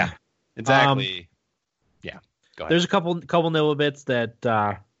yeah, exactly. Yeah, go ahead. There's a couple nibble bits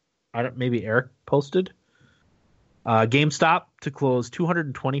that maybe Eric posted. GameStop to close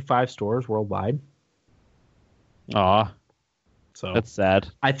 225 stores worldwide. Aw. So that's sad.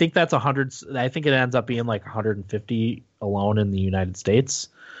 I think that's 100. I think it ends up being like 150 alone in the United States.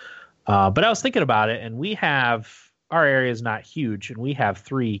 But I was thinking about it, and our area is not huge, and we have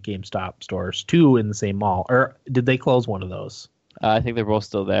 3 GameStop stores, 2 in the same mall. Or did they close one of those? I think they're both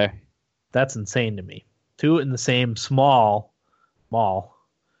still there. That's insane to me. 2 in the same small mall,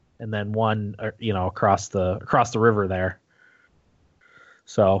 and then 1, across the river there.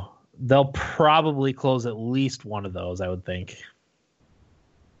 So they'll probably close at least one of those, I would think.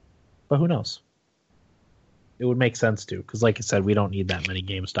 But who knows? It would make sense to, because like I said, we don't need that many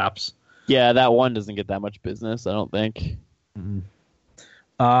GameStops. Yeah, that one doesn't get that much business, I don't think. Mm-hmm.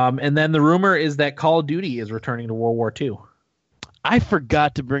 And then the rumor is that Call of Duty is returning to World War II. I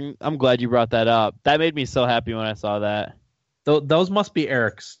forgot to bring... I'm glad you brought that up. That made me so happy when I saw that. Those must be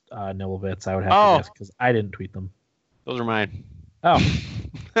Eric's nibble bits, I would have to guess, because I didn't tweet them. Those are mine. Oh,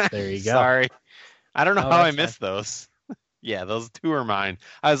 there you go. Sorry. I don't know how I missed those. Yeah, those 2 are mine.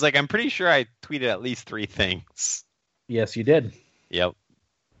 I was like, I'm pretty sure I tweeted at least 3 things. Yes, you did. Yep.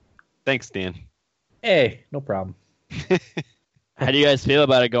 Thanks, Dan. Hey, no problem. How do you guys feel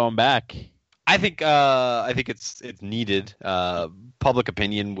about it going back? I think it's needed. Public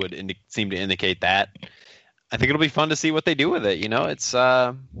opinion would seem to indicate that. I think it'll be fun to see what they do with it. It's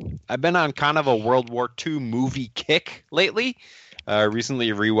I've been on kind of a World War II movie kick lately. Recently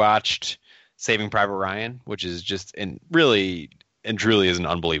rewatched Saving Private Ryan, which is just really and truly is an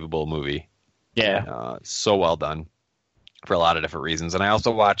unbelievable movie. Yeah, so well done for a lot of different reasons. And I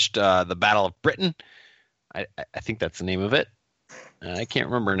also watched the Battle of Britain. I think that's the name of it. I can't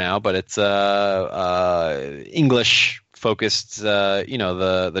remember now, but it's English focused.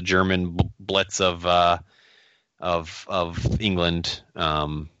 The German blitz of England.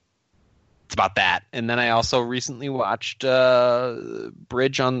 It's about that. And then I also recently watched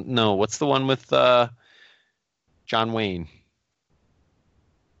Bridge on... No, what's the one with John Wayne?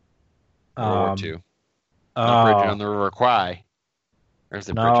 World War II. Bridge on the River Kwai. Or is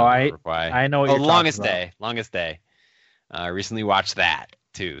it Bridge on the River Kwai? I know what you're Longest talking Day. Longest Day. I recently watched that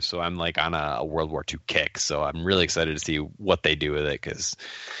too, so I'm like on a World War II kick. So I'm really excited to see what they do with it, because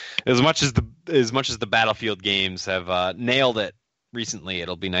as much as the Battlefield games have nailed it recently,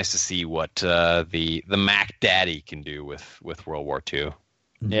 it'll be nice to see what the Mac Daddy can do with World War II.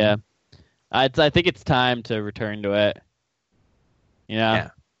 Mm-hmm. Yeah, I think it's time to return to it.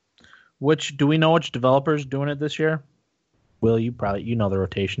 Yeah. Do we know which developer's doing it this year? Will, you know the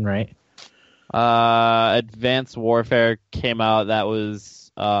rotation, right? Advanced Warfare came out. That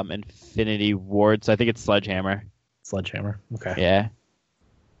was Infinity Ward, so I think it's Sledgehammer. Okay. Yeah.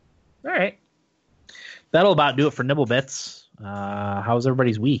 All right. That'll about do it for Nibble Bits. How's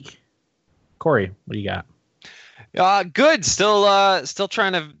everybody's week? Corey, what do you got? Good. Still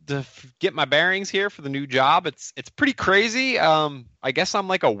trying to get my bearings here for the new job. It's pretty crazy. I guess I'm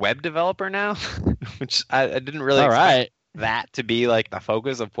like a web developer now, which I didn't really expect that to be like the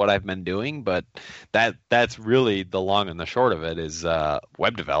focus of what I've been doing, but that's really the long and the short of it is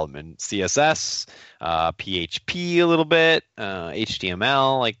web development, CSS, PHP a little bit,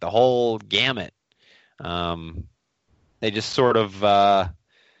 HTML, like the whole gamut. They just sort of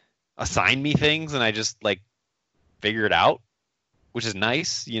assign me things and I just like figure it out, which is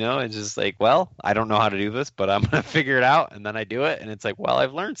nice. It's just like, well, I don't know how to do this, but I'm going to figure it out. And then I do it. And it's like, well,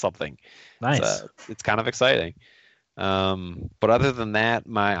 I've learned something. Nice. It's kind of exciting. But other than that,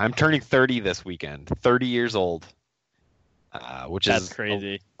 I'm turning 30 this weekend, 30 years old, which that's is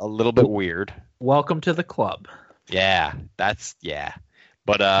crazy. A little bit weird. Welcome to the club. Yeah,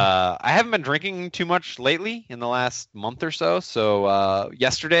 But I haven't been drinking too much lately in the last month or so. So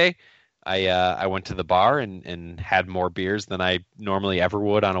yesterday I went to the bar and had more beers than I normally ever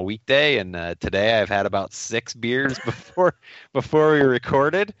would on a weekday. And today I've had about 6 beers before we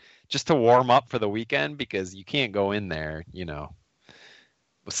recorded, just to warm up for the weekend, because you can't go in there,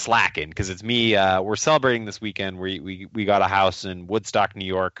 slacking, because it's me. We're celebrating this weekend. We got a house in Woodstock, New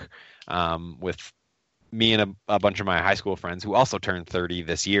York, with me and a bunch of my high school friends who also turned 30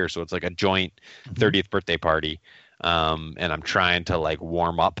 this year. So it's like a joint 30th birthday party. And I'm trying to like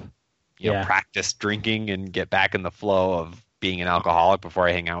warm up, practice drinking and get back in the flow of being an alcoholic before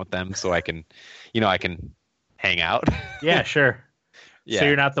I hang out with them. So I can hang out. Yeah, sure. Yeah. So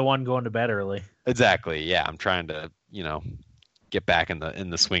you're not the one going to bed early. Exactly. Yeah. I'm trying to, get back in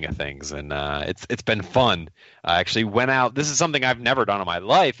the swing of things. And it's been fun. I actually went out. This is something I've never done in my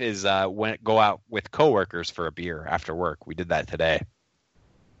life, is go out with coworkers for a beer after work. We did that today,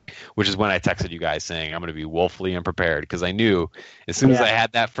 which is when I texted you guys saying I'm going to be woefully unprepared, because I knew as soon as I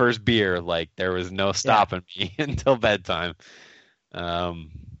had that first beer, like there was no stopping me until bedtime.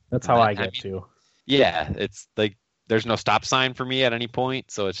 That's how I get too. Yeah. It's like, there's no stop sign for me at any point.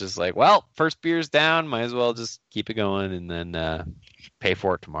 So it's just like, well, first beer's down, might as well just keep it going and then pay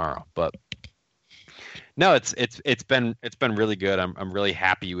for it tomorrow. But no, it's been really good. I'm really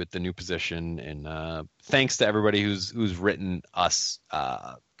happy with the new position, and thanks to everybody who's written us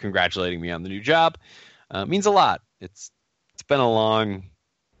congratulating me on the new job. It means a lot. It's been a long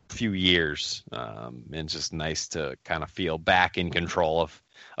few years, and it's just nice to kind of feel back in control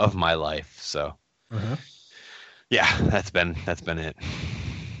of my life. So yeah, that's been it.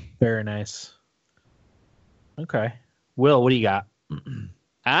 Very nice. Okay, Will, what do you got?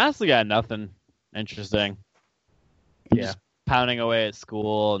 I honestly got nothing interesting. Yeah, just pounding away at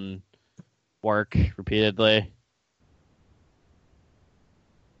school and work repeatedly.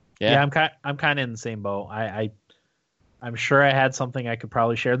 Yeah, I'm kind of in the same boat. I'm sure I had something I could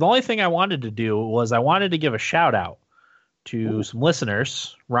probably share. The only thing I wanted to do was I wanted to give a shout out to some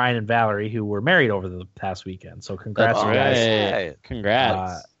listeners, Ryan and Valerie, who were married over the past weekend. So congrats, you guys! Right.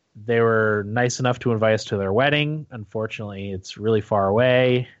 Congrats. They were nice enough to invite us to their wedding. Unfortunately, it's really far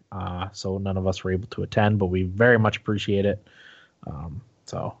away, so none of us were able to attend. But we very much appreciate it.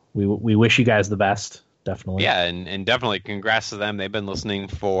 So we wish you guys the best. Definitely. Yeah, and definitely congrats to them. They've been listening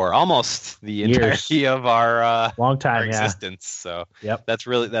for almost the entirety of our long time our existence. So yep, that's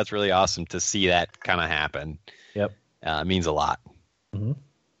really awesome to see that kind of happen. Yep, it means a lot.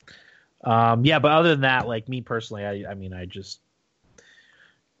 Mm-hmm. Yeah, but other than that, like me personally, I mean, I just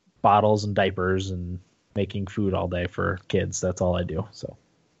bottles and diapers and making food all day for kids. That's all I do. So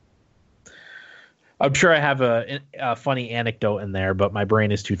I'm sure I have a funny anecdote in there, but my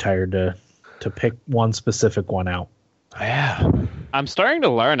brain is too tired to pick one specific one out. Yeah. I'm starting to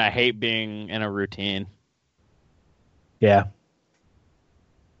learn I hate being in a routine. Yeah.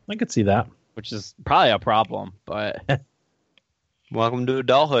 I could see that. Which is probably a problem, but welcome to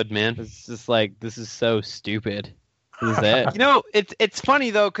adulthood, man. It's just like, this is so stupid. This is it. You know, it's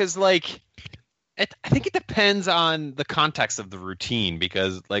funny though, because like I think it depends on the context of the routine,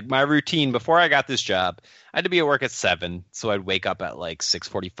 because like my routine before I got this job, I had to be at work at 7, so I'd wake up at like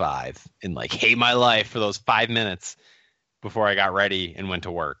 6:45 and like hate my life for those 5 minutes before I got ready and went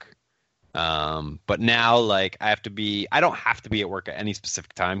to work. But now like I don't have to be at work at any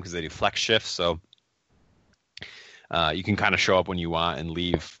specific time because they do flex shifts, so you can kind of show up when you want and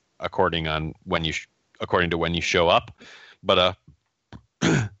leave according to when you show up. But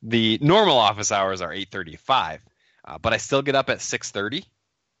the normal office hours are 8:30 to 5, but I still get up at 6:30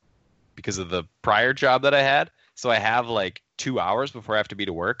 because of the prior job that I had. So I have like 2 hours before I have to be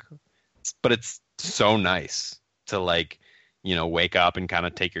to work. But it's so nice to like, you know, wake up and kind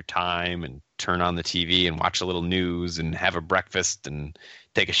of take your time and turn on the TV and watch a little news and have a breakfast and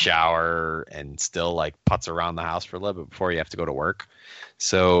take a shower and still like putz around the house for a little bit before you have to go to work.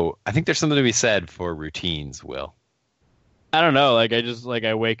 So I think there's something to be said for routines, Will. I don't know. Like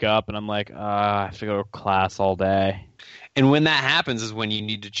I wake up and I'm like, I have to go to class all day. And when that happens is when you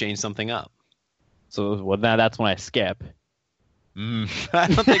need to change something up. So that's when I skip. I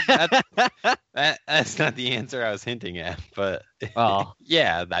don't think that's not the answer I was hinting at, but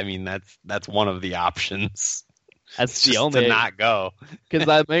yeah, I mean that's one of the options. That's the only to not go,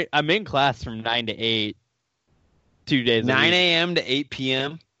 because I'm in class from 9 to 8, 2 days. 9 a.m. to 8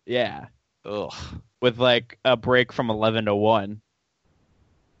 p.m. Yeah. Ugh. With like a break from 11 to 1.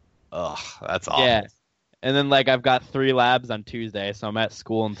 Ugh, that's awful. Yeah. And then like I've got 3 labs on Tuesday, so I'm at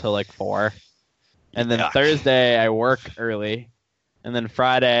school until like 4. And then Thursday I work early. And then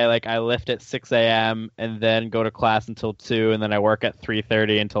Friday, like I lift at 6 a.m. and then go to class until 2, and then I work at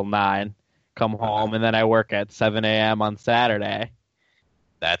 3:30 until 9. Come home, and then I work at 7 a.m. on Saturday.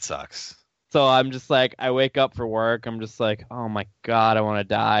 That sucks. So I'm just like, I wake up for work. I'm just like, oh my God, I want to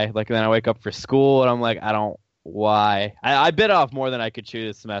die. Like, and then I wake up for school, and I'm like, why? I bit off more than I could chew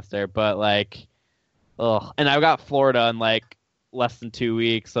this semester, but like, ugh. And I've got Florida in like less than 2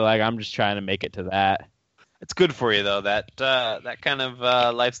 weeks, so like I'm just trying to make it to that. It's good for you though. That kind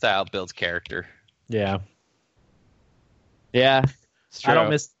of lifestyle builds character. Yeah. Yeah. It's true.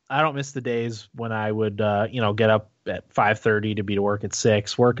 I don't miss the days when I would get up at 5:30 to be to work at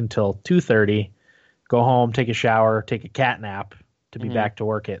 6, work until 2:30, go home, take a shower, take a cat nap to be back to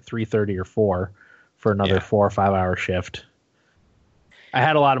work at 3:30 or 4 for another 4 or 5 hour shift. I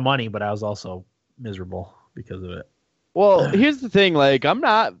had a lot of money, but I was also miserable because of it. Well, here's the thing, like I'm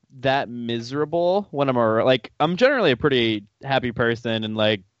not that miserable when I'm generally a pretty happy person, and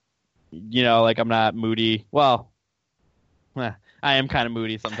like, you know, like I'm not moody. Well, I am kind of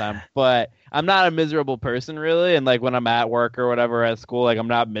moody sometimes, but I'm not a miserable person really. And like when I'm at work or whatever at school, like I'm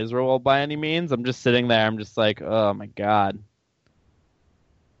not miserable by any means. I'm just sitting there. I'm just like, oh my God.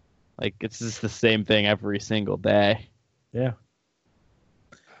 Like, it's just the same thing every single day. Yeah.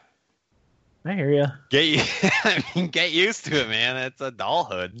 I hear you. Get used to it, man. It's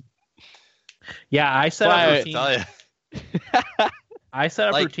adulthood. Yeah, I set up routines. Tell you. I set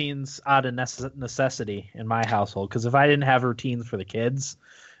up routines out of necessity in my household, because if I didn't have routines for the kids,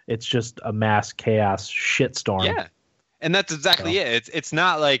 it's just a mass chaos shitstorm. Yeah, and that's exactly it. It's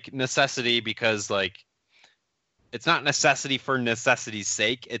not like necessity because like it's not necessity for necessity's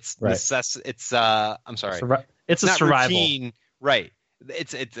sake. It's right. It's I'm sorry. It's a survival. Routine, right.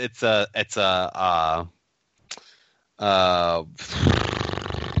 It's a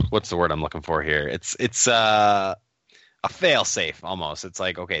what's the word I'm looking for here? It's a fail safe almost. It's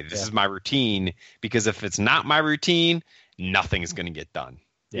like, okay, this is my routine, because if it's not my routine, nothing's going to get done.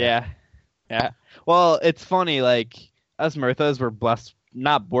 Yeah. Well, it's funny, like us Murthas were blessed,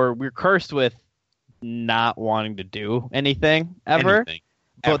 we're cursed with not wanting to do anything ever.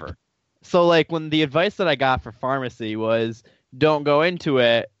 Ever. So like when the advice that I got for pharmacy was don't go into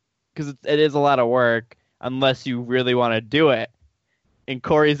it because it is a lot of work unless you really want to do it. And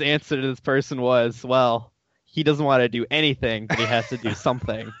Corey's answer to this person was, well, he doesn't want to do anything, but he has to do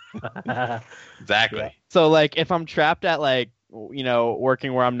something. Exactly. Yeah. So like if I'm trapped at like, you know,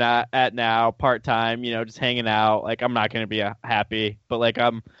 working where I'm not at now, part-time, you know, just hanging out, like I'm not going to be happy, but like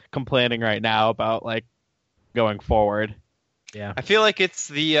I'm complaining right now about like going forward. Yeah. I feel like it's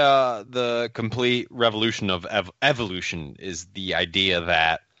the complete revolution of evolution is the idea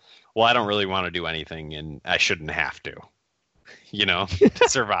that, well, I don't really want to do anything and I shouldn't have to, you know, to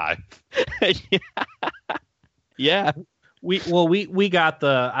survive. Yeah. We got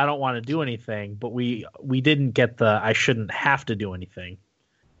the I don't want to do anything, but we didn't get the I shouldn't have to do anything,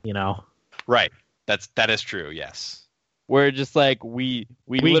 you know. Right. That is true. Yes. We're just like we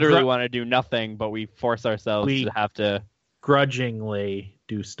literally want to do nothing, but we force ourselves to have to grudgingly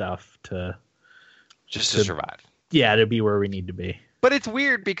do stuff to survive. Yeah, to be where we need to be. But it's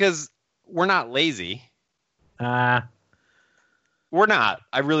weird because we're not lazy. We're not.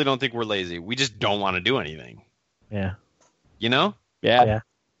 I really don't think we're lazy. We just don't want to do anything. Yeah. You know? Yeah.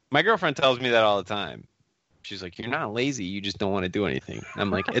 My girlfriend tells me that all the time. She's like, "You're not lazy. You just don't want to do anything." I'm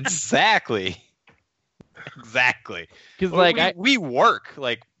like, exactly. Exactly. Because like we work.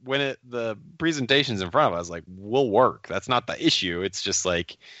 Like when the presentation's in front of us, like we'll work. That's not the issue. It's just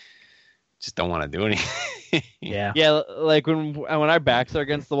like, just don't want to do anything. Yeah. Yeah. Like when our backs are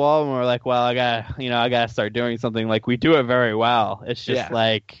against the wall and we're like, well, I gotta start doing something. Like we do it very well. It's just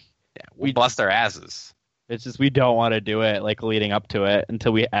like we bust our asses. It's just we don't want to do it like leading up to it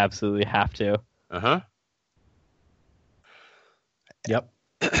until we absolutely have to. Yep.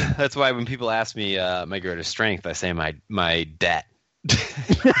 That's why when people ask me my greatest strength, I say my debt. Because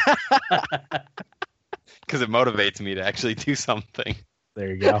it motivates me to actually do something. There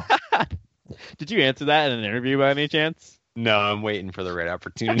you go. Did you answer that in an interview by any chance? No, I'm waiting for the right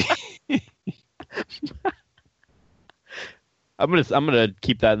opportunity. I'm gonna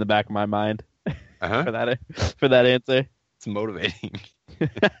keep that in the back of my mind for that answer. It's motivating.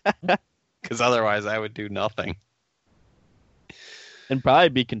 Because otherwise, I would do nothing. And probably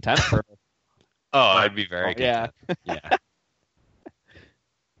be content for. I'd be very content. Yeah.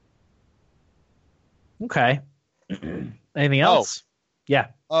 Okay. Anything else? Yeah.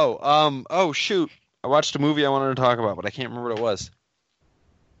 Oh, shoot. I watched a movie I wanted to talk about, but I can't remember what it was.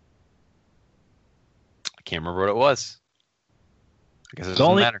 I guess it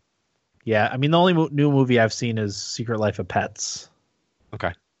doesn't matter. Yeah, I mean, the only new movie I've seen is Secret Life of Pets.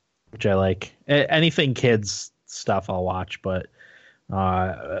 Okay. Which I like. Anything kids stuff I'll watch, but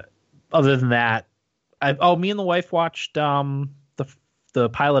other than that, me and the wife watched the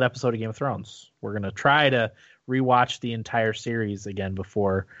pilot episode of Game of Thrones. We're gonna try to rewatch the entire series again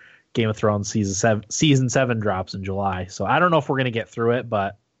before Game of Thrones season 7 drops in July. So I don't know if we're gonna get through it,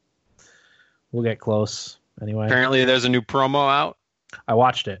 but we'll get close anyway. Apparently, there's a new promo out. I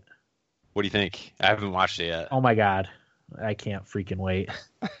watched it. What do you think? I haven't watched it yet. Oh my god, I can't freaking wait.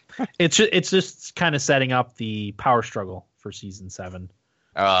 It's just kind of setting up the power struggle for season 7.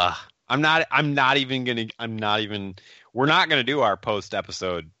 We're not gonna do our post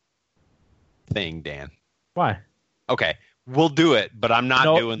episode thing, Dan. Why? Okay, we'll do it, but I'm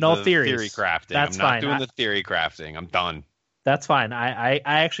not doing the theory crafting. That's I'm not fine. doing the theory crafting. I'm done. That's fine. I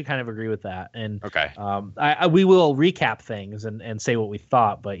actually kind of agree with that. And okay, we will recap things and say what we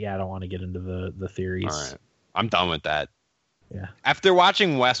thought, but yeah, I don't want to get into the theories. All right, I'm done with that. Yeah. After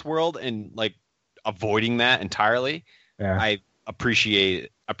watching Westworld and like avoiding that entirely, I appreciate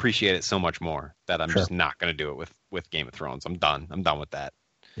it so much more that I'm just not going to do it with Game of Thrones. I'm done with that.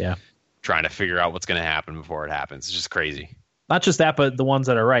 Yeah. Trying to figure out what's going to happen before it happens. It's just crazy. Not just that, but the ones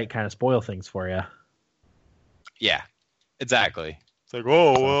that are right kind of spoil things for you. Yeah, exactly. It's like,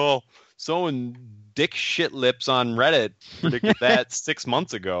 oh, well, someone Dick Shit Lips on Reddit predicted that 6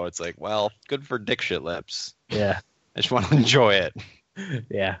 months ago. It's like, well, good for Dick Shit Lips. Yeah. I just want to enjoy it.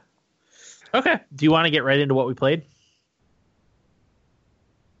 Yeah. Okay. Do you want to get right into what we played?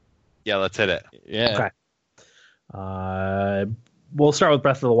 Yeah, let's hit it. Yeah. Okay. We'll start with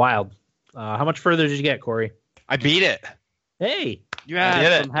Breath of the Wild. How much further did you get, Corey? I beat it. Hey. Yeah, I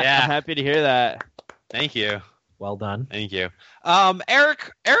did it. I'm Yeah. happy to hear that. Thank you. Well done. Thank you.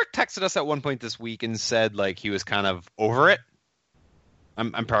 Eric texted us at one point this week and said like he was kind of over it.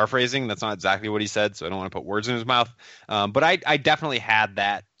 I'm paraphrasing. That's not exactly what he said, so I don't want to put words in his mouth. But I definitely had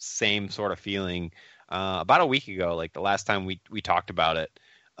that same sort of feeling about a week ago, like the last time we talked about it.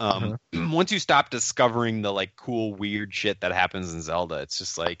 Once you stop discovering the like cool weird shit that happens in Zelda, it's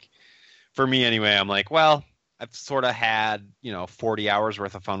just like, for me anyway, I'm like, well, I've sort of had 40 hours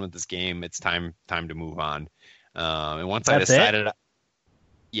worth of fun with this game. It's time to move on. And once I decided,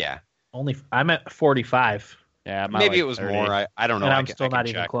 yeah, I'm at 45. Yeah, maybe it was 30. More. I don't know. And I'm still not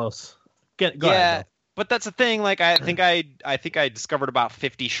even close. Go ahead, yeah, but that's the thing. Like, I think I discovered about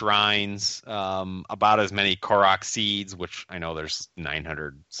 50 shrines, about as many Korok seeds, which I know there's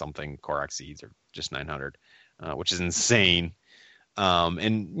 900 something Korok seeds, or just 900, which is insane.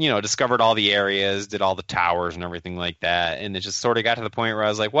 And discovered all the areas, did all the towers and everything like that, and it just sort of got to the point where I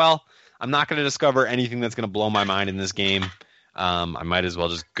was like, well, I'm not going to discover anything that's going to blow my mind in this game. I might as well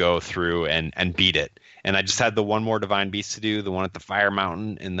just go through and beat it. And I just had the one more Divine Beast to do, the one at the Fire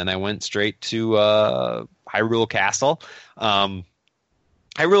Mountain, and then I went straight to Hyrule Castle.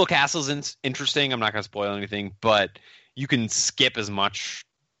 Hyrule Castle's interesting. I'm not going to spoil anything, but you can skip as much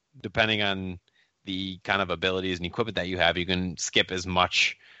depending on the kind of abilities and equipment that you have. You can skip as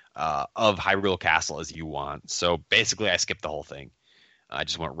much of Hyrule Castle as you want. So basically, I skipped the whole thing. I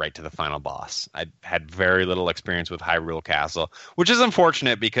just went right to the final boss. I had very little experience with Hyrule Castle, which is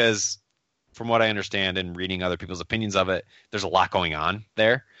unfortunate because, from what I understand and reading other people's opinions of it, there's a lot going on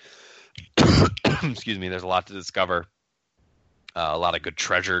there. Excuse me. There's a lot to discover, a lot of good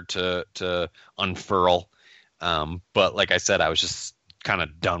treasure to unfurl. But like I said, I was just kind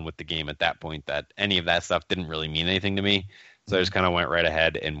of done with the game at that point. That any of that stuff didn't really mean anything to me. So I just kind of went right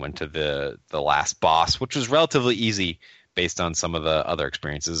ahead and went to the last boss, which was relatively easy based on some of the other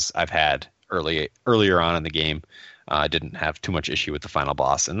experiences I've had earlier on in the game. I didn't have too much issue with the final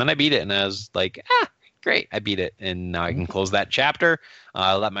boss. And then I beat it, and I was like, great, I beat it. And now I can close that chapter.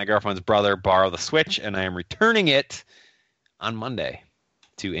 I let my girlfriend's brother borrow the Switch, and I am returning it on Monday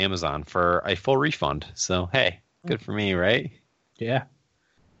to Amazon for a full refund. So, hey, good for me, right? Yeah.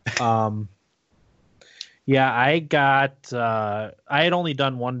 Yeah, I had only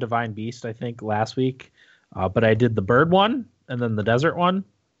done one Divine Beast, I think, last week. But I did the bird one and then the desert one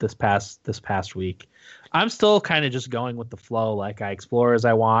this past week. I'm still kind of just going with the flow. Like, I explore as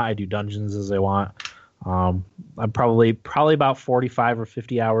I want. I do dungeons as I want. I'm probably about 45 or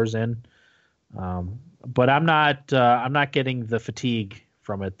 50 hours in. But I'm not getting the fatigue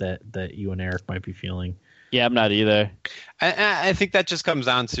from it that you and Eric might be feeling. Yeah, I'm not either. I think that just comes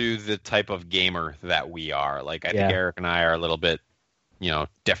down to the type of gamer that we are. Like, I think Eric and I are a little bit,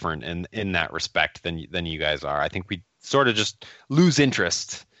 different in that respect than you guys are. I think we sort of just lose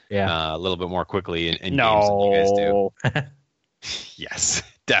interest a little bit more quickly in games than you guys do. Yes,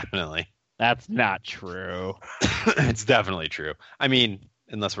 definitely. That's not true. It's definitely true. I mean,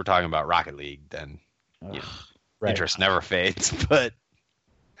 unless we're talking about Rocket League, then interest never fades. But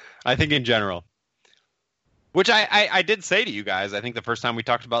I think in general, which I did say to you guys, I think the first time we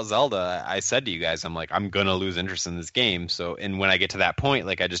talked about Zelda, I said to you guys, I'm like, I'm going to lose interest in this game. So, and when I get to that point,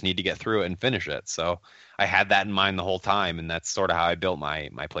 like, I just need to get through it and finish it. So I had that in mind the whole time, and that's sort of how I built my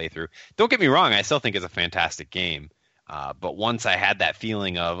playthrough. Don't get me wrong, I still think it's a fantastic game. But once I had that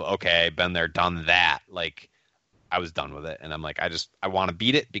feeling of, okay, been there, done that, like, I was done with it. And I'm like, I want to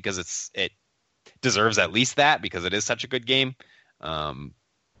beat it because it deserves at least that, because it is such a good game.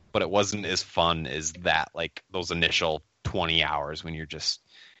 But it wasn't as fun as that, like those initial 20 hours when you're just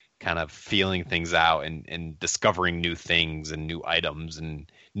kind of feeling things out and discovering new things and new items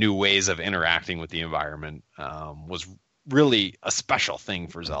and new ways of interacting with the environment, was really a special thing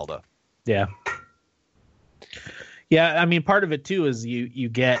for Zelda. Yeah. Yeah, I mean, part of it too is you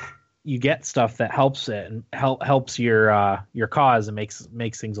get stuff that helps it and helps your cause and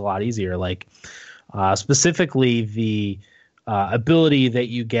makes things a lot easier. Like, specifically the ability that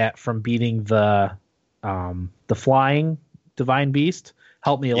you get from beating the flying Divine Beast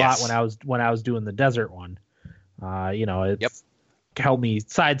helped me a lot when I was doing the desert one. It helped me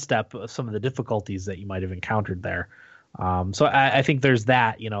sidestep some of the difficulties that you might have encountered there. So I think there's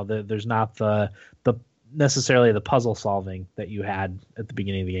that. There's not the necessarily the puzzle solving that you had at the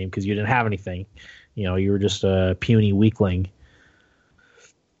beginning of the game because you didn't have anything. You were just a puny weakling.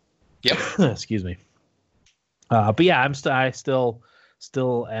 Yep. Excuse me. But yeah, I still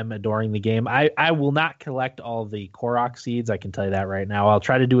am adoring the game. I will not collect all the Korok seeds. I can tell you that right now. I'll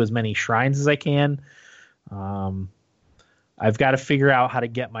try to do as many shrines as I can. I've got to figure out how to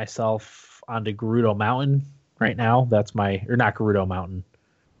get myself onto Gerudo Mountain right now. That's or not Gerudo Mountain.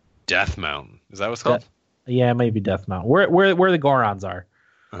 Death Mountain. Is that what it's called? Yeah, maybe Death Mountain. Where the Gorons are.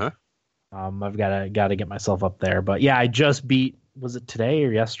 Uh-huh. I've got to get myself up there. But yeah, I just beat. Was it today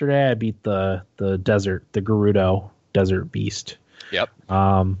or yesterday? I beat the Gerudo Desert Beast. Yep.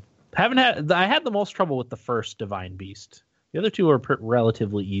 I had the most trouble with the first Divine Beast. The other two are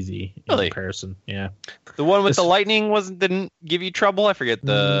relatively easy in comparison. Yeah. The one with the lightning didn't give you trouble. I forget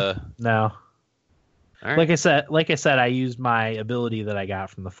the. No. Right. Like I said, I used my ability that I got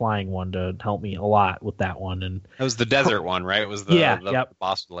from the flying one to help me a lot with that one, and it was the desert one, right? It was the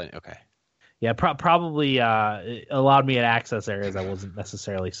boss with the lightning. Okay. Yeah, probably it allowed me to access areas I wasn't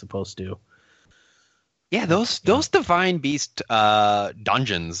necessarily supposed to. Yeah, those Divine Beast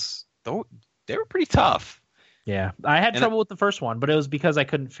dungeons, though, they were pretty tough. Yeah, I had trouble with the first one, but it was because I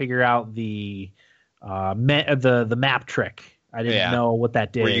couldn't figure out the map trick. I didn't know what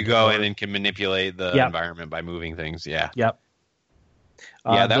that did. Where you go in and can manipulate the environment by moving things. Yeah. Yep.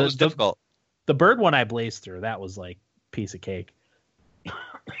 Yeah, that was difficult. The bird one I blazed through, that was like piece of cake.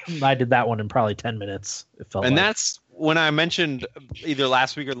 I did that one in probably 10 minutes. That's when I mentioned either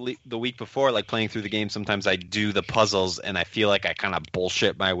last week or the week before, like playing through the game. Sometimes I do the puzzles and I feel like I kind of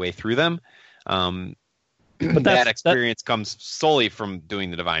bullshit my way through them. But that experience comes solely from doing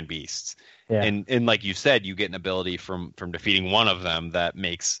the Divine Beasts. Yeah. And like you said, you get an ability from defeating one of them that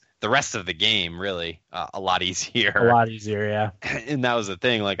makes the rest of the game really a lot easier. A lot easier, yeah. And that was the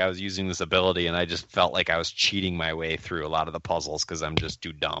thing. Like I was using this ability, and I just felt like I was cheating my way through a lot of the puzzles because I'm just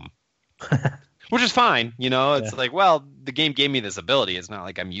too dumb. Which is fine, It's like, well, the game gave me this ability. It's not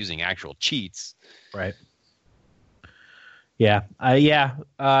like I'm using actual cheats, right? Yeah,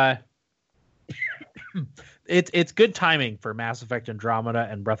 It's good timing for Mass Effect Andromeda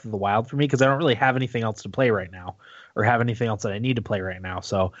and Breath of the Wild for me because I don't really have anything else to play right now or have anything else that I need to play right now.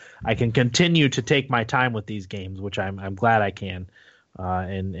 So I can continue to take my time with these games, which I'm glad I can,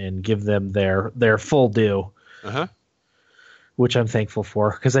 and give them their full due, which I'm thankful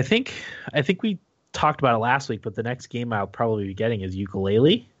for. Because I think we talked about it last week, but the next game I'll probably be getting is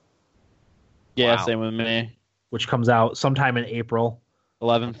Yooka-Laylee. Yeah, same with me. Which comes out sometime in April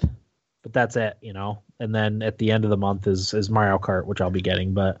 11th. But that's it, And then at the end of the month is Mario Kart, which I'll be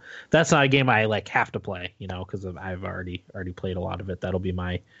getting. But that's not a game I have to play, because I've already played a lot of it. That'll be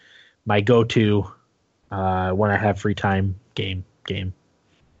my go-to when I have free time game,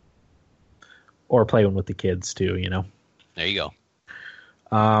 or play one with the kids too. There you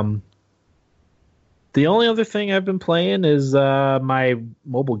go. The only other thing I've been playing is my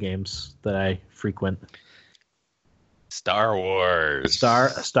mobile games that I frequent. Star Wars.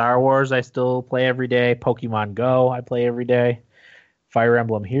 Star Wars I still play every day. Pokemon Go I play every day. Fire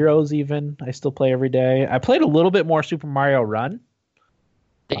Emblem Heroes even I still play every day. I played a little bit more Super Mario Run.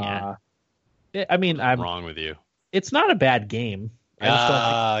 Damn. I'm wrong with you. It's not a bad game.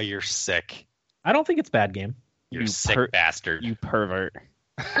 You're sick. I don't think it's a bad game. You sick bastard. You pervert.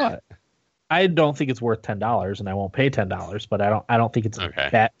 What? I don't think it's worth $10 and I won't pay $10, but I don't think it's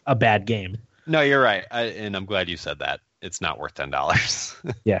a bad game. No, you're right, and I'm glad you said that. It's not worth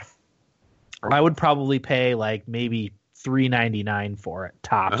 $10. Yeah, I would probably pay like maybe $3.99 for it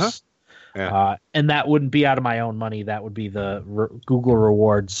tops, and that wouldn't be out of my own money. That would be the Google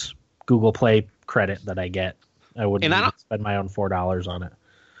Rewards, Google Play credit that I get. I wouldn't spend my own $4 on it.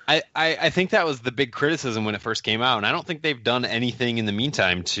 I think that was the big criticism when it first came out, and I don't think they've done anything in the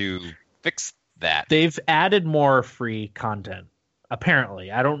meantime to fix that. They've added more free content.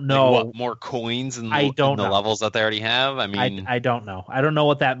 Apparently, I don't know. Like what, more coins in the levels that they already have? I mean, I don't know. I don't know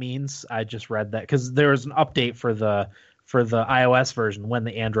what that means. I just read that because there was an update for the iOS version when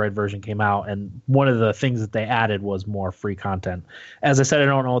the Android version came out, and one of the things that they added was more free content. As I said, I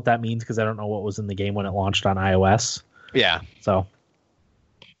don't know what that means because I don't know what was in the game when it launched on iOS. Yeah. So,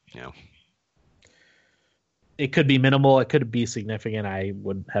 it could be minimal. It could be significant. I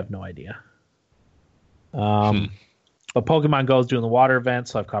would have no idea. But Pokemon Go is doing the water event,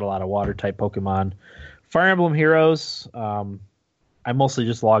 so I've caught a lot of water-type Pokemon. Fire Emblem Heroes, I mostly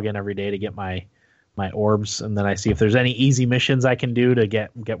just log in every day to get my orbs, and then I see if there's any easy missions I can do to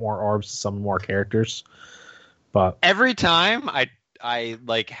get more orbs to summon more characters. But every time I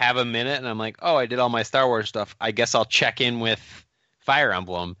like have a minute and I'm like, oh, I did all my Star Wars stuff. I guess I'll check in with Fire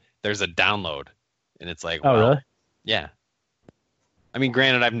Emblem. There's a download, and it's like, Oh, well, really? yeah. I mean,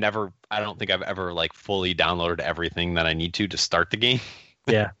 granted, I don't think I've ever like fully downloaded everything that I need to start the game.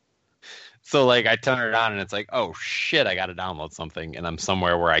 Yeah. So like I turn it on and it's like, oh shit, I got to download something, and I'm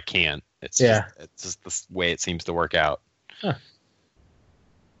somewhere where I can't. It's just the way it seems to work out. Huh.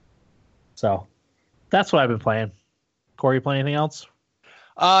 So that's what I've been playing. Corey, you play anything else?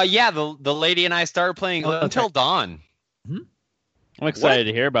 Yeah, the lady and I started playing Until Dawn. I'm excited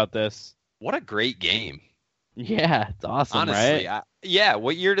to hear about this. What a great game. Yeah, it's awesome, honestly, right? Yeah,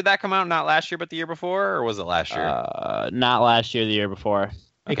 what year did that come out? Not last year, but the year before, or was it last year? Not last year, the year before.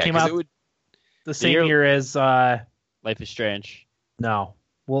 It came out the same year as Life is Strange. No.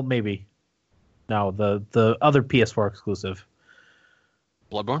 Well, maybe. No, the other PS4 exclusive.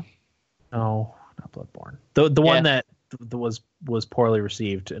 Bloodborne? No, not Bloodborne. The one that was poorly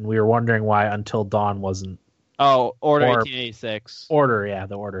received, and we were wondering why Until Dawn wasn't. Oh, Order 1886. Order, yeah,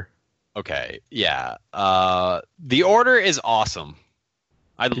 the Order. Okay, yeah. The Order is awesome.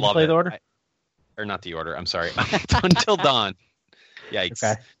 I love it. Did you play the Order? Or not the Order, I'm sorry. Until Dawn. Yikes.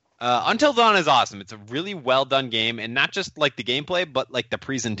 Okay. Until Dawn is awesome. It's a really well done game, and not just like the gameplay, but like the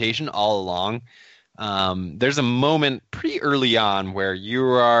presentation all along. There's a moment pretty early on where you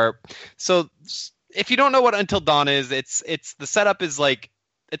are. So if you don't know what Until Dawn is, it's the setup is like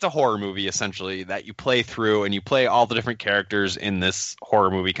it's a horror movie essentially that you play through, and you play all the different characters in this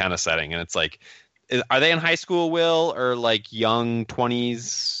horror movie kind of setting, and it's like, are they in high school, Will, or like young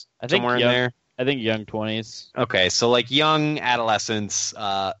 20s? I think somewhere in there. I think young 20s. Okay, so like young adolescents,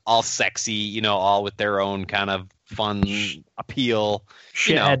 all sexy, all with their own kind of fun appeal.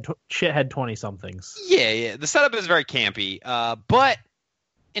 Shithead 20-somethings. Yeah. The setup is very campy, but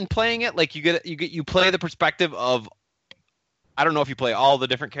in playing it, like you play the perspective of. I don't know if you play all the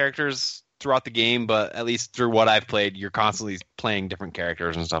different characters throughout the game, but at least through what I've played, you're constantly playing different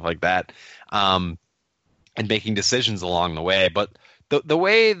characters and stuff like that, and making decisions along the way. But the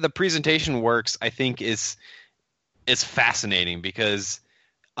way the presentation works, I think, is fascinating because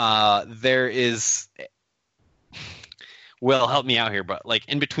there is. Will, help me out here, but like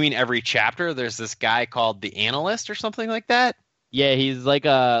in between every chapter, there's this guy called the Analyst or something like that. Yeah, he's like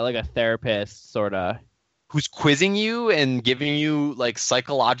a therapist, sort of. Who's quizzing you and giving you like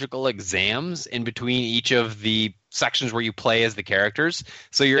psychological exams in between each of the sections where you play as the characters.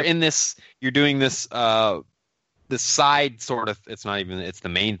 So you're doing this this side sort of, it's the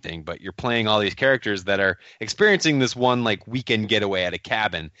main thing, but you're playing all these characters that are experiencing this one like weekend getaway at a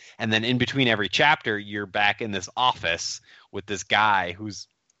cabin. And then in between every chapter, you're back in this office with this guy who's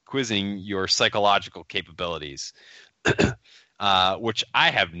quizzing your psychological capabilities. Which I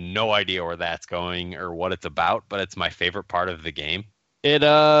have no idea where that's going or what it's about, but it's my favorite part of the game.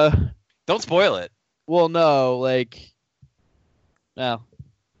 Don't spoil it. Well, no,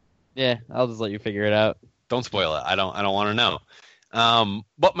 yeah, I'll just let you figure it out. Don't spoil it. I don't want to know.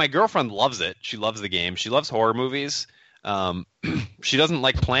 But my girlfriend loves it. She loves the game. She loves horror movies. She doesn't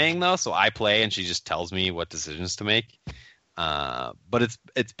like playing though, so I play and she just tells me what decisions to make. But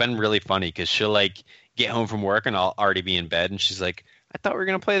it's been really funny because she'll like get home from work and I'll already be in bed and she's like, I thought we were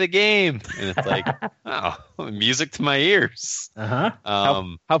gonna play the game, and it's like, oh, music to my ears. How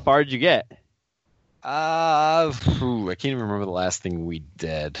far did you get? I can't even remember the last thing we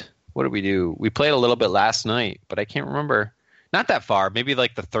did. What did we do? We played a little bit last night, but I can't remember. Not that far. Maybe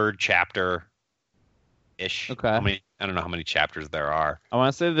like the third chapter ish. Okay. I don't know how many chapters there are. I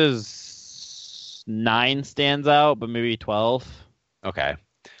want to say there's 9 stands out, but maybe 12. Okay.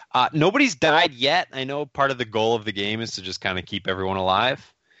 Nobody's died yet. I know part of the goal of the game is to just kind of keep everyone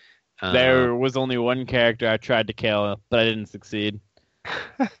alive. There was only one character I tried to kill, but I didn't succeed.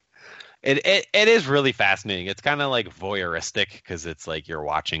 It is really fascinating. It's kind of like voyeuristic because it's like you're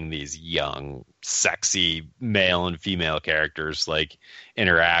watching these young, sexy male and female characters like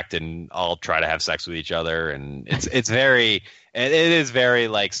interact and all try to have sex with each other, and it is very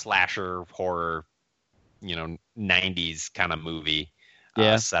like slasher horror, 90s kind of movie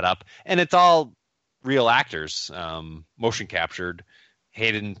setup, and it's all real actors, motion captured.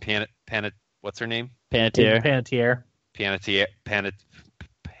 Hayden what's her name? Panettiere.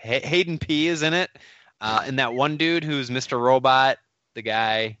 Hayden P is in it, and that one dude who's Mr. Robot, the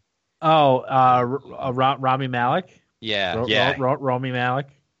guy. Oh, Rami Malek. Yeah, Rami Malek.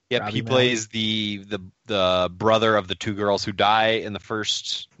 Yep, Robbie he plays the brother of the 2 girls who die in the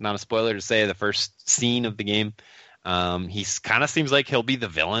first. Not a spoiler to say, the first scene of the game. He kind of seems like he'll be the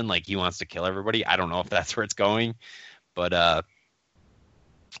villain, like he wants to kill everybody. I don't know if that's where it's going, but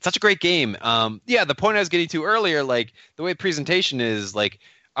such a great game. Yeah, the point I was getting to earlier, like the way the presentation is, like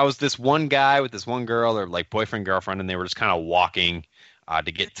I was this one guy with this one girl, or like boyfriend girlfriend, and they were just kind of walking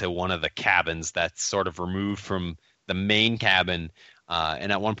to get to one of the cabins that's sort of removed from the main cabin.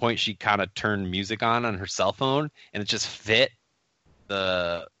 And at one point, she kind of turned music on her cell phone, and it just fit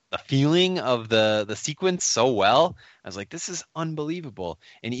the feeling of the sequence so well. I was like, this is unbelievable.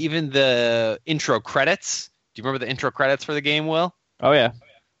 And even the intro credits. Do you remember the intro credits for the game, Will? Oh yeah.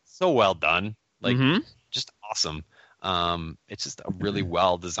 So well done, like just awesome. It's just a really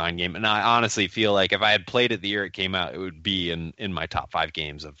well designed game, and I honestly feel like if I had played it the year it came out, it would be in my top 5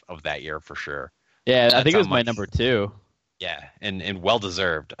 games of that year for sure. Yeah, I think it was my number 2. Yeah, and well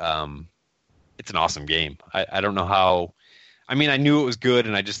deserved. It's an awesome game. I don't know how. I mean, I knew it was good,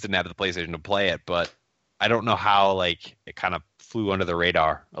 and I just didn't have the PlayStation to play it, but I don't know how like it kind of flew under the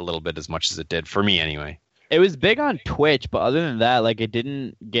radar a little bit as much as it did for me anyway. It was big on Twitch, but other than that, like it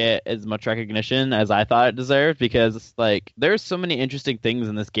didn't get as much recognition as I thought it deserved because like there's so many interesting things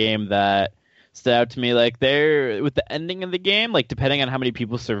in this game that stood out to me. Like there with the ending of the game, like depending on how many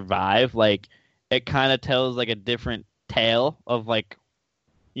people survive, like it kind of tells like a different tale of like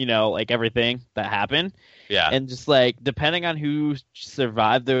like everything that happened. Yeah. And just like depending on who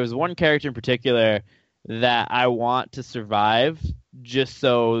survived, there was one character in particular that I want to survive just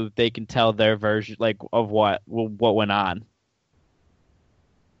so they can tell their version like of what went on.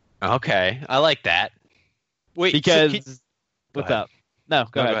 Okay, I like that. Wait, because what's up? No,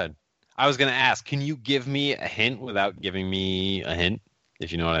 go ahead. I was going to ask, can you give me a hint without giving me a hint,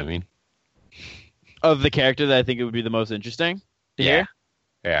 if you know what I mean? Of the character that I think it would be the most interesting to hear?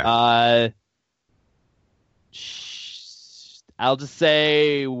 Yeah. I'll just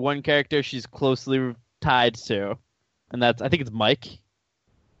say one character she's closely tied to, and I think it's Mike.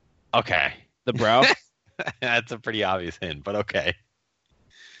 Okay. The bro. That's a pretty obvious hint, but okay.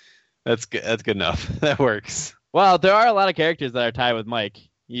 That's good. That's good enough. That works. Well, there are a lot of characters that are tied with Mike.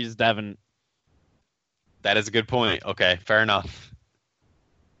 You just haven't. That is a good point. Okay, fair enough.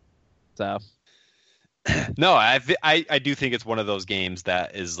 So. No, I do think it's one of those games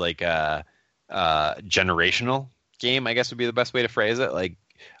that is like a generational game, I guess would be the best way to phrase it. Like,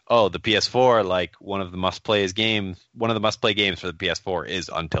 oh, the PS4, like one of the must-play games for the PS4 is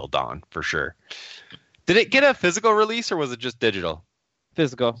Until Dawn for sure. Did it get a physical release or was it just digital?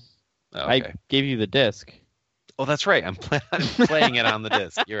 Physical. Oh, okay. I gave you the disc. Oh, that's right. I'm playing it on the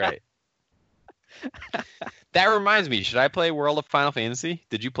disc. You're right. That reminds me. Should I play World of Final Fantasy?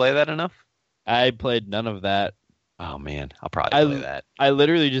 Did you play that enough? I played none of that. Oh man, I'll probably play that. I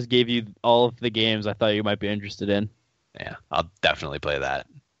literally just gave you all of the games I thought you might be interested in. Yeah, I'll definitely play that.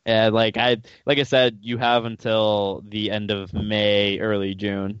 Yeah, like I said, you have until the end of May, early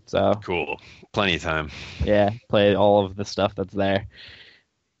June. So cool, plenty of time. Yeah, play all of the stuff that's there.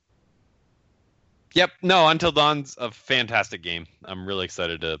 Yep. No, Until Dawn's a fantastic game. I'm really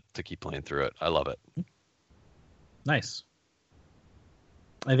excited to keep playing through it. I love it. Nice.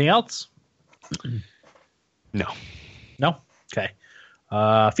 Anything else? No. Okay.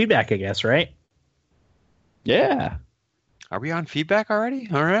 Feedback, I guess, right? Yeah. Are we on feedback already?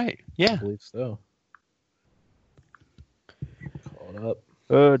 All right. Yeah. I believe so. Call it up.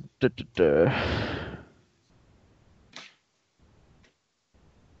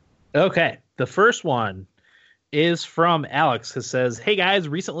 Okay. The first one is from Alex, who says, "Hey guys,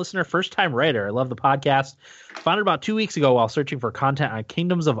 recent listener, first time writer. I love the podcast. Found it about 2 weeks ago while searching for content on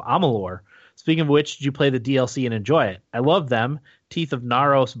Kingdoms of Amalur. Speaking of which, did you play the DLC and enjoy it? I love them. Teeth of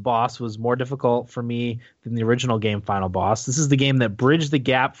Naros boss was more difficult for me than the original game final boss. This is the game that bridged the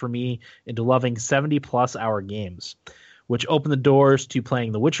gap for me into loving 70-plus hour games, which opened the doors to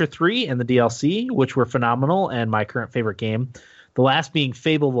playing The Witcher 3 and the DLC, which were phenomenal and my current favorite game. The last being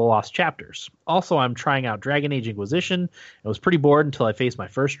Fable: The Lost Chapters. Also, I'm trying out Dragon Age Inquisition and was pretty bored until I faced my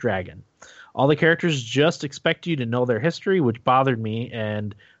first dragon. All the characters just expect you to know their history, which bothered me,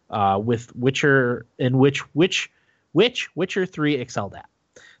 and with Witcher in which Witcher 3 excelled at.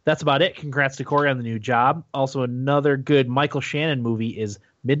 That's about it. Congrats to Corey on the new job. Also, another good Michael Shannon movie is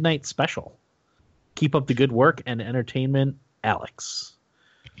Midnight Special. Keep up the good work and entertainment, Alex."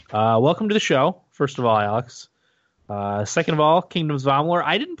 Welcome to the show, first of all, Alex. Second of all, Kingdoms of Amalur.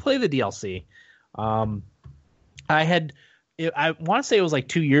 I didn't play the DLC. I want to say it was like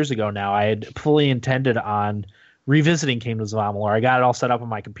 2 years ago now. I had fully intended on revisiting Kingdoms of Amalur. I got it all set up on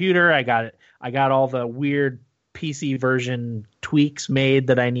my computer. I got all the weird PC version tweaks made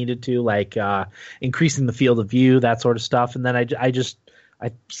that I needed to, like increasing the field of view, that sort of stuff. And then I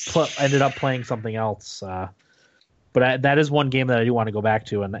ended up playing something else. But that is one game that I do want to go back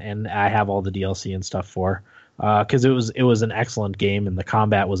to, and I have all the DLC and stuff for. because it was an excellent game and the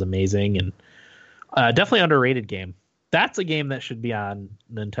combat was amazing and definitely underrated game. That's a game that should be on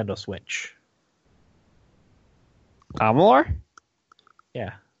Nintendo Switch. Amalur?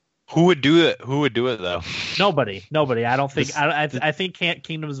 Yeah. Who would do it? Who would do it though? Nobody. I don't think. I think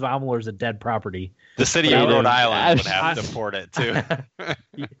Kingdoms of Amalur is a dead property. The city of Rhode Island would have to port it too.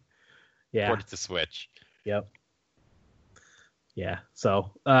 Yeah. Port it to Switch. Yep. Yeah.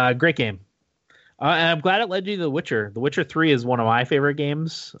 So, great game. And I'm glad it led you to The Witcher. The Witcher 3 is one of my favorite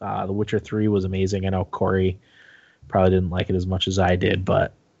games. The Witcher 3 was amazing. I know Corey probably didn't like it as much as I did,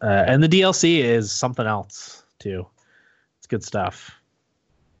 but and the DLC is something else too. It's good stuff.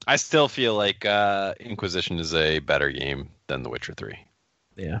 I still feel like Inquisition is a better game than The Witcher 3.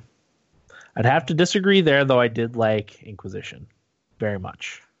 Yeah. I'd have to disagree there, though I did like Inquisition very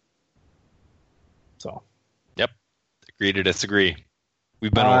much. So. Yep. Agree to disagree.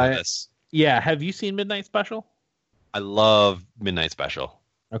 We've been over this. Yeah. Have you seen Midnight Special? I love Midnight Special.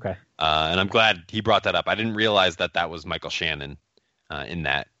 Okay. And I'm glad he brought that up. I didn't realize that was Michael Shannon in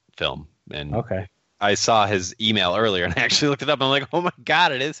that film. And okay. I saw his email earlier and I actually looked it up. And I'm like, oh my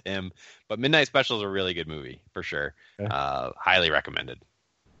God, it is him. But Midnight Special is a really good movie for sure. Okay. Highly recommended.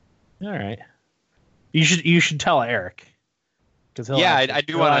 All right. You should tell Eric. I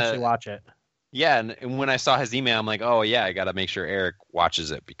do want to actually watch it. Yeah. And when I saw his email, I'm like, oh yeah, I got to make sure Eric watches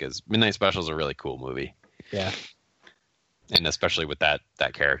it because Midnight Special is a really cool movie. Yeah. And especially with that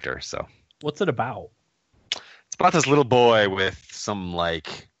character. So what's it about? It's about this little boy with some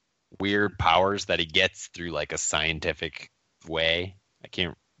like weird powers that he gets through like a scientific way. I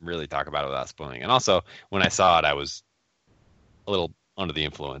can't really talk about it without spoiling. And also, when I saw it, I was a little under the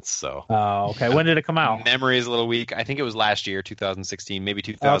influence. So, okay. When did it come out? Memory is a little weak. I think it was last year, 2016, maybe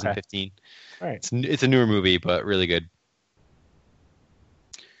 2015. Okay. All right. It's a newer movie, but really good.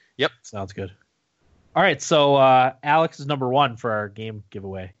 Yep. Sounds good. All right. So, Alex is number 1 for our game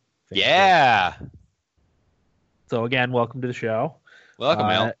giveaway. Yeah. So again, welcome to the show.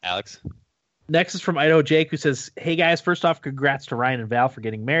 Welcome, Alex. Next is from Idaho Jake, who says, hey guys, first off, congrats to Ryan and Val for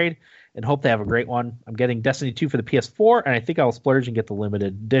getting married and hope they have a great one. I'm getting Destiny 2 for the PS4, and I think I'll splurge and get the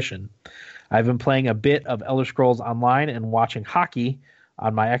limited edition. I've been playing a bit of Elder Scrolls Online and watching hockey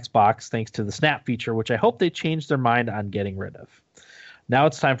on my Xbox thanks to the Snap feature, which I hope they change their mind on getting rid of. Now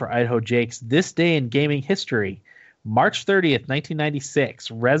it's time for Idaho Jake's This Day in Gaming History. March 30th,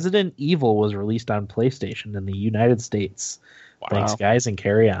 1996, Resident Evil was released on PlayStation in the United States. Wow. Thanks, guys, and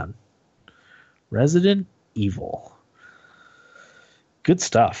carry on. Resident Evil. Good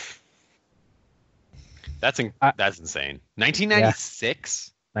stuff. That's insane.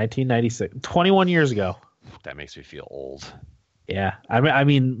 1996? Yeah. 1996. 21 years ago. That makes me feel old. Yeah. I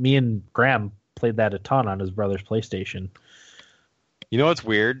mean, me and Graham played that a ton on his brother's PlayStation. You know what's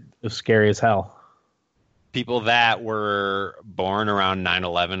weird? It was scary as hell. People that were born around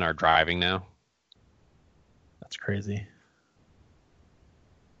 9/11 are driving now. That's crazy.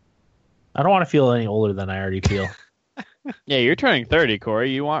 I don't want to feel any older than I already feel. Yeah, you're turning 30,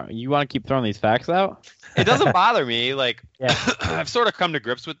 Corey. You want to keep throwing these facts out? It doesn't bother me. Like, yeah. I've sort of come to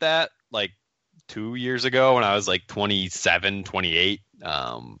grips with that. Like 2 years ago, when I was like 27, 28,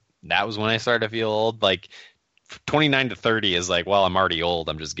 that was when I started to feel old. Like 29 to 30 is like, well, I'm already old.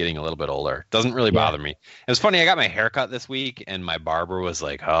 I'm just getting a little bit older. Doesn't really bother me. It was funny. I got my haircut this week, and my barber was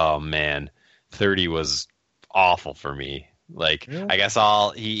like, "Oh man, 30 was awful for me." Like, I guess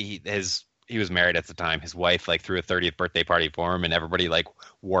he was married at the time. His wife like threw a 30th birthday party for him, and everybody like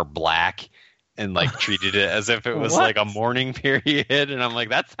wore black and like treated it as if it was like a mourning period. And I'm like,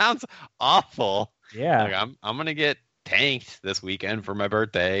 that sounds awful. Yeah, like, I'm gonna get tanked this weekend for my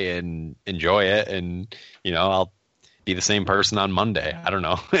birthday and enjoy it, and I'll be the same person on Monday. I don't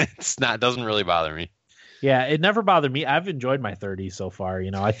know. It doesn't really bother me. Yeah, it never bothered me. I've enjoyed my 30s so far.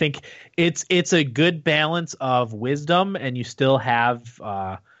 I think it's a good balance of wisdom, and you still have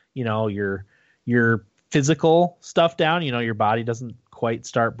your physical stuff down. Your body doesn't quite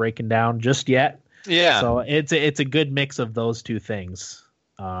start breaking down just yet. Yeah. So it's a good mix of those two things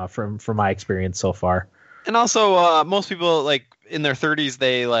from my experience so far. And also, most people like in their 30s,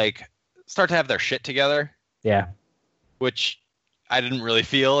 they like start to have their shit together. Yeah. Which I didn't really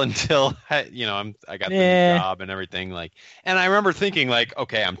feel until I got the new job and everything. Like, and I remember thinking like,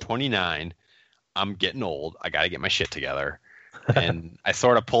 okay, I'm 29, I'm getting old, I got to get my shit together. And I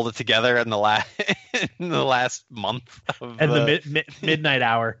sort of pulled it together in the last month of the midnight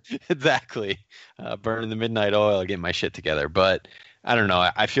hour. Exactly, burning the midnight oil, getting my shit together. But I don't know.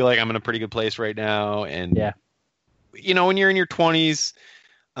 I feel like I'm in a pretty good place right now. And, when you're in your 20s,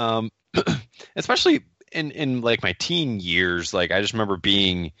 especially in like my teen years, like I just remember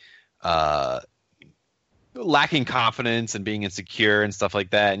being lacking confidence and being insecure and stuff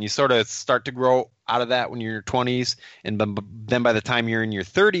like that. And you sort of start to grow out of that when you're in your 20s. And then by the time you're in your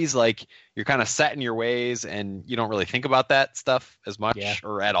 30s, like you're kind of set in your ways and you don't really think about that stuff as much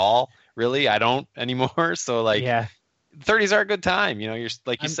or at all. Really, I don't anymore. So like, 30s are a good time. You know, you're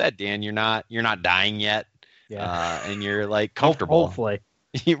like you said, Dan, you're not dying yet. Yeah. And you're like comfortable. Hopefully.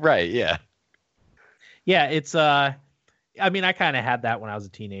 Right. Yeah. Yeah. It's, I mean, I kind of had that when I was a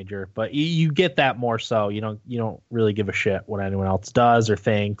teenager, but you get that more so. You don't really give a shit what anyone else does or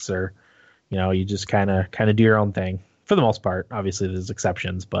thinks, or you just kind of do your own thing for the most part. Obviously, there's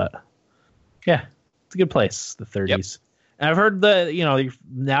exceptions, but yeah, it's a good place. The 30s, yep. And I've heard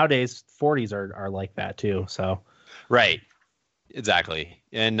nowadays 40s are like that too. So right, exactly.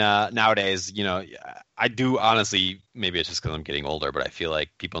 And nowadays, I do honestly. Maybe it's just because I'm getting older, but I feel like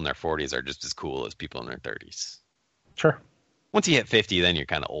people in their 40s are just as cool as people in their 30s. Sure. Once you hit 50, then you're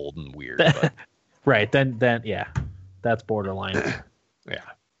kind of old and weird. But... right. Then yeah, that's borderline. Yeah.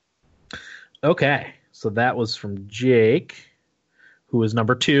 Okay. So that was from Jake, who was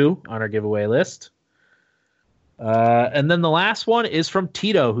number 2 on our giveaway list. And then the last one is from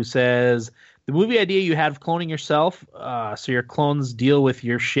Tito, who says, the movie idea you had of cloning yourself so your clones deal with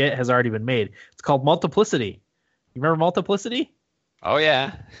your shit has already been made. It's called Multiplicity. You remember Multiplicity? Oh,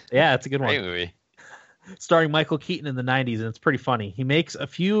 yeah. Yeah, it's a good Great one. Movie. Starring Michael Keaton in the 90s, and it's pretty funny. He makes a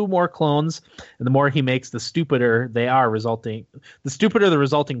few more clones, and the more he makes, the stupider the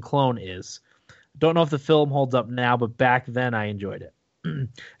resulting clone is. Don't know if the film holds up now, but back then I enjoyed it.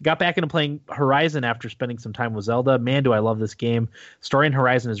 Got back into playing Horizon after spending some time with Zelda. Man, do I love this game. Story in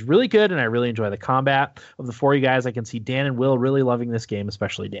Horizon is really good, and I really enjoy the combat. Of the 4 you guys, I can see Dan and Will really loving this game,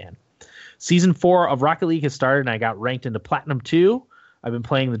 especially Dan. Season 4 of Rocket League has started, and I got ranked into Platinum 2. I've been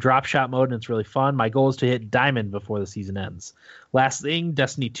playing the drop shot mode, and it's really fun. My goal is to hit Diamond before the season ends. Last thing,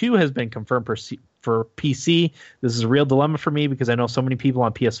 Destiny 2 has been confirmed for PC. This is a real dilemma for me because I know so many people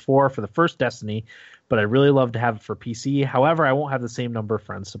on PS4 for the first Destiny, but I'd really love to have it for PC. However, I won't have the same number of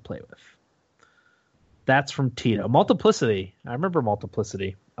friends to play with. That's from Tito. Multiplicity. I remember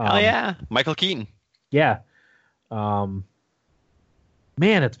Multiplicity. Oh, yeah. Michael Keaton. Yeah. Man,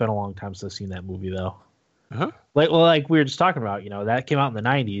 it's been a long time since I've seen that movie, though. Uh-huh. Like we were just talking about, that came out in the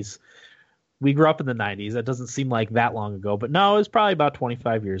 90s. We grew up in the 90s. That doesn't seem like that long ago, but no, it was probably about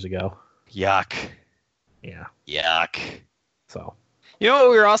 25 years ago. Yuck. Yeah. Yuck. So,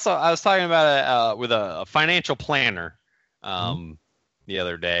 I was talking about it with a financial planner the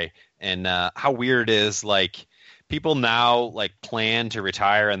other day, and how weird it is, like, people now like plan to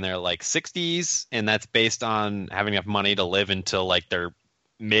retire in their like 60s, and that's based on having enough money to live until like their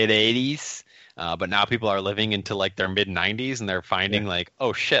mid 80s. But now people are living into like their mid 90s, and they're finding like,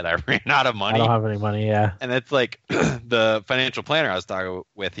 oh shit, I ran out of money. I don't have any money. Yeah. And it's like the financial planner I was talking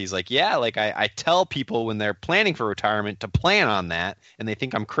with. He's like, yeah, like I tell people when they're planning for retirement to plan on that, and they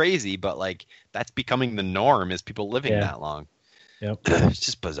think I'm crazy, but like that's becoming the norm is people living that long. Yep. It's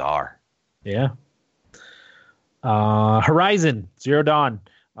just bizarre. Yeah. Horizon Zero Dawn.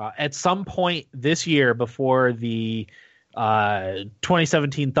 At some point this year before the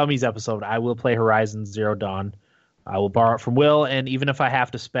 2017 Thummies episode, I will play Horizon Zero Dawn. I will borrow it from Will, and even if I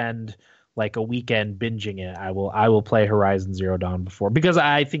have to spend like a weekend binging it, I will play Horizon Zero Dawn before, because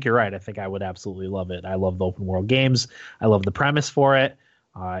I think you're right. I think I would absolutely love it. I love the open world games. I love the premise for it.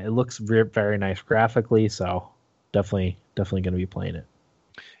 It looks very nice graphically, so definitely going to be playing it.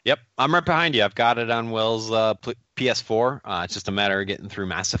 Yep, I'm right behind you. I've got it on Will's PS4. It's just a matter of getting through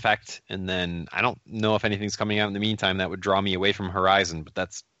Mass Effect, and then I don't know if anything's coming out in the meantime that would draw me away from Horizon, but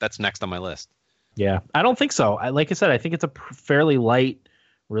that's next on my list. Yeah, I don't think so. Like I said, I think it's a fairly light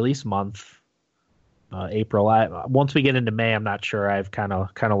release month. April. Once we get into May, I'm not sure. I've kind of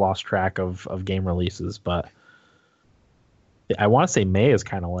lost track of game releases, but I want to say May is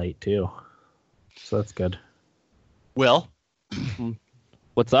kind of late too, so that's good. Will,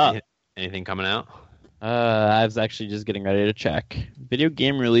 what's up? Anything coming out? I was actually just getting ready to check. Video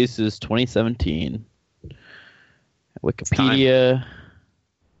game releases 2017. Wikipedia.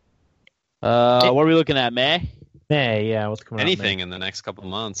 What are we looking at? May? May, yeah. What's coming out? Anything in the next couple of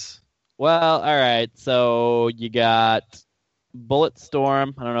months. Well, all right. So you got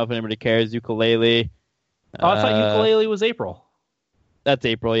Bulletstorm. I don't know if anybody cares. Ukulele. Oh, I thought Ukulele was April. That's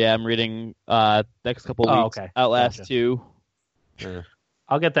April, yeah. I'm reading next couple of weeks. Okay. Outlast Gotcha. 2. Sure.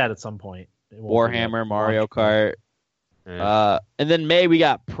 I'll get that at some point. Warhammer, Mario Kart. Yeah. And then May, we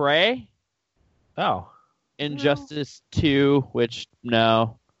got Prey. Oh. Injustice 2, which,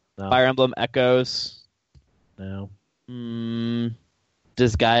 no. Fire Emblem Echoes. No.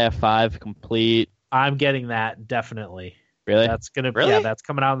 Disgaea 5 Complete. I'm getting that, definitely. Really? That's gonna Really? Yeah, that's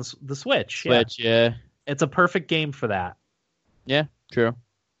coming out on the Switch. Switch, yeah. It's a perfect game for that. Yeah, true.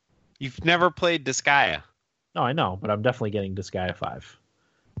 You've never played Disgaea. No, I know, but I'm definitely getting Disgaea 5.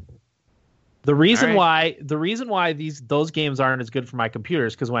 The reason why those games aren't as good for my computer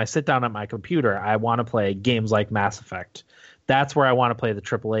is because when I sit down at my computer, I want to play games like Mass Effect. That's where I want to play the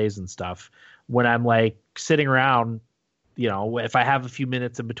AAAs and stuff. When I'm like sitting around, if I have a few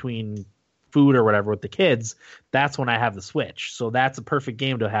minutes in between food or whatever with the kids, that's when I have the Switch. So that's a perfect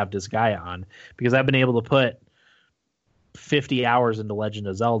game to have Disgaea on, because I've been able to put 50 hours into Legend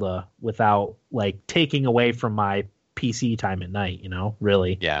of Zelda without like taking away from my PC time at night,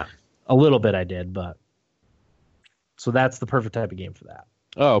 really. Yeah. A little bit I did, but so that's the perfect type of game for that.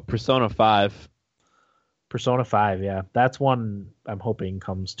 Oh, Persona 5. Persona 5, yeah. That's one I'm hoping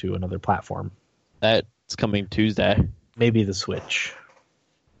comes to another platform. That's coming Tuesday. Maybe the Switch,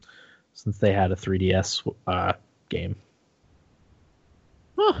 since they had a 3DS game.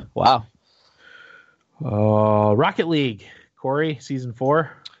 Huh, wow. Rocket League, Corey, season 4.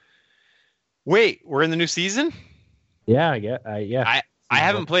 Wait, we're in the new season? Yeah, yeah. I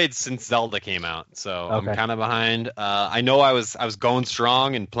haven't played since Zelda came out, so Okay. I'm kind of behind. I know I was going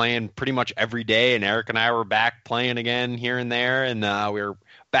strong and playing pretty much every day, and Eric and I were back playing again here and there, and we were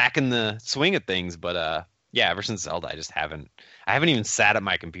back in the swing of things. But yeah, ever since Zelda, I haven't even sat at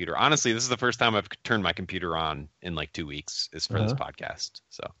my computer. Honestly, this is the first time I've turned my computer on in like 2 weeks is for this podcast.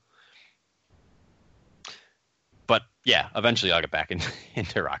 So, but yeah, eventually I'll get back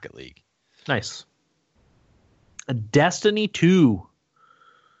into Rocket League. Nice. Destiny 2.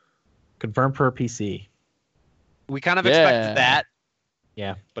 Confirmed for PC. We kind of expected that.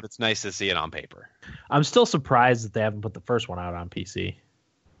 Yeah. But it's nice to see it on paper. I'm still surprised that they haven't put the first one out on PC.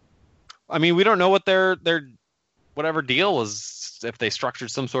 I mean, we don't know what their whatever deal was, if they structured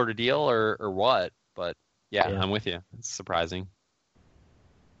some sort of deal or what. But yeah, I'm with you. It's surprising.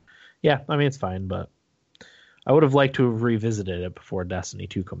 Yeah, I mean, it's fine, but I would have liked to have revisited it before Destiny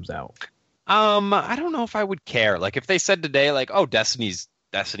 2 comes out. I don't know if I would care. Like if they said today, like, oh, Destiny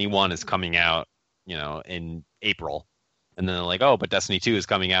 1 is coming out, in April, and then they're like, oh, but Destiny 2 is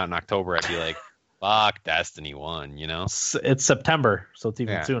coming out in October, I'd be like, fuck Destiny 1, It's September, so it's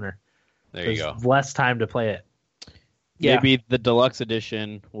even sooner. There you go. Less time to play it. Maybe the deluxe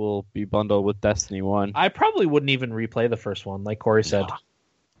edition will be bundled with Destiny 1. I probably wouldn't even replay the first one, like Corey said. No.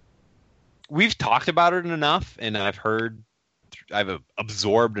 We've talked about it enough, and I've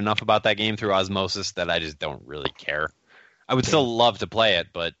absorbed enough about that game through osmosis that I just don't really care. I would still love to play it,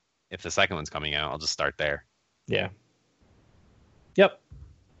 but if the second one's coming out, I'll just start there. Yeah. Yep.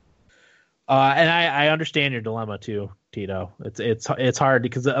 And I understand your dilemma too, Tito. It's hard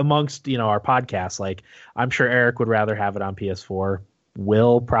because amongst our podcasts, like I'm sure Eric would rather have it on PS4.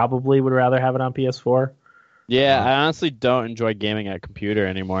 Will probably would rather have it on PS4. Yeah, I honestly don't enjoy gaming at a computer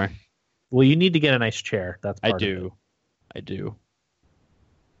anymore. Well, you need to get a nice chair. That's part of it. I do.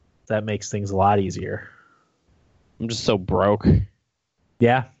 That makes things a lot easier. I'm just so broke.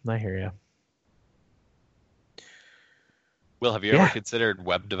 Yeah, I hear you. Will, have you ever considered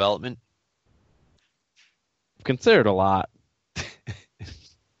web development? I've considered a lot.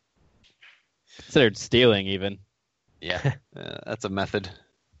 Considered stealing, even. Yeah, that's a method.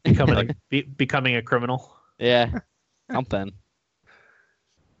 Becoming a criminal. Yeah, something.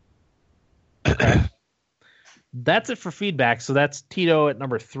 That's it for feedback. So that's Tito at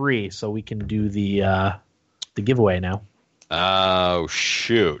number 3. So we can do the giveaway now. Oh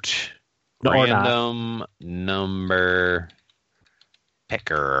shoot! No, random number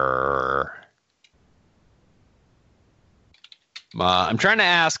picker. I'm trying to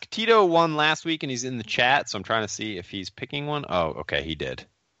ask. Tito won last week, and he's in the chat, so I'm trying to see if he's picking one. Oh, okay, he did.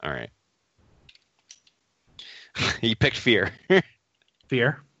 All right. He picked Fear.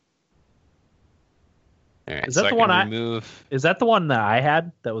 Fear. All right, is that so the one remove... Is that the one that I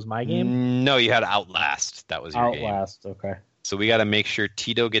had? That was my game. No, you had Outlast. That was your game. Outlast. Okay. So we got to make sure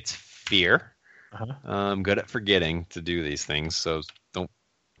Tito gets Fear. Uh-huh. I'm good at forgetting to do these things, so don't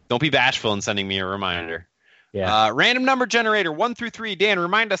be bashful in sending me a reminder. Yeah. Random number generator 1 through 3. Dan,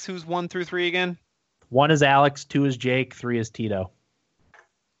 remind us who's 1 through 3 again. 1 is Alex, 2 is Jake, 3 is Tito.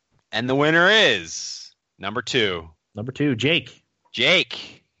 And the winner is number 2. Number 2, Jake.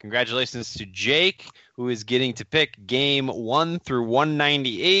 Jake. Congratulations to Jake, who is getting to pick game 1 through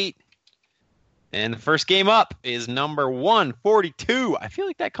 198. And the first game up is number 142. I feel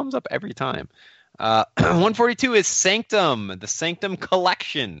like that comes up every time. 142 is Sanctum, the Sanctum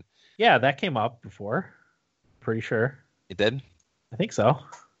Collection. Yeah, that came up before. Pretty sure. It did? I think so. All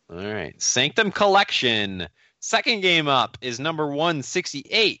right. Sanctum Collection. Second game up is number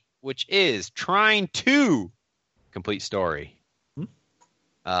 168, which is Trine 2, Complete Story.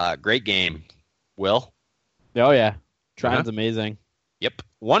 Great game. Will? Oh yeah, Trine's amazing. Yep.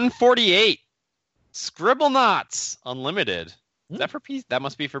 148. Scribblenauts Unlimited. Is that for PC? That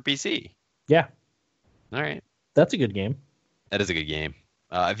must be for PC. Yeah. All right. That's a good game. That is a good game.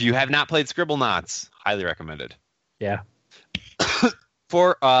 If you have not played Scribblenauts, highly recommended. Yeah.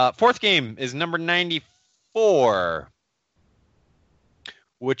 Fourth game is number 94,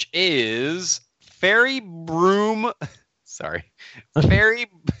 which is Fairy Broom. Sorry. I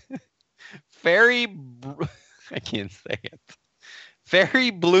can't say it. Fairy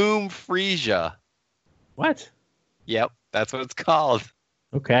Bloom Frisia. What? Yep, that's what it's called.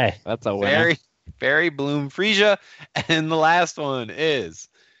 Okay. That's a winner. Fairy Bloom Frisia. And the last one is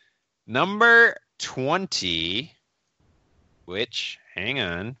number 20, which, hang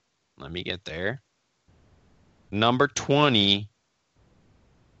on, let me get there. Number 20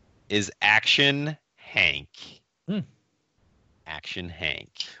 is Action Hank. Action Hank.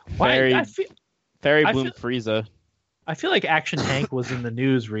 Fairy Bloom Frieza. I feel like Action Hank was in the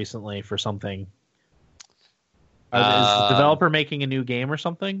news recently for something. Is the developer making a new game or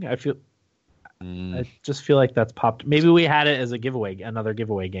something? I just feel like that's popped. Maybe we had it as a giveaway, another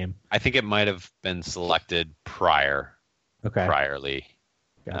giveaway game. I think it might have been selected priorly.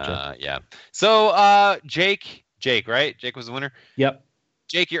 Gotcha. Yeah. So, Jake, right? Jake was the winner? Yep.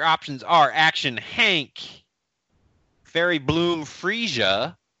 Jake, your options are Action Hank, Fairy Bloom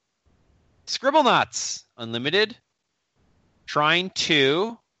Frisia, Scribblenauts Unlimited, Trine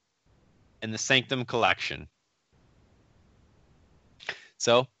 2, and the Sanctum Collection.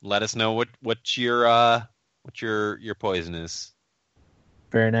 So let us know what your poison is.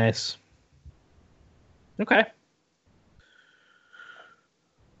 Very nice. Okay.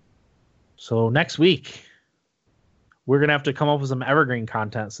 So next week, we're gonna have to come up with some evergreen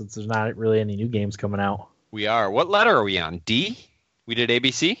content since there's not really any new games coming out. We are. What letter are we on? D? We did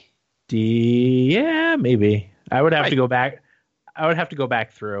ABC? D. Yeah, maybe. I would have to go back. I would have to go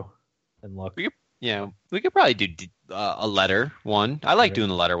back through and look. We could probably do a letter one. I like doing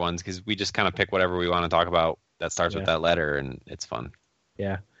the letter ones because we just kind of pick whatever we want to talk about that starts with that letter, and it's fun.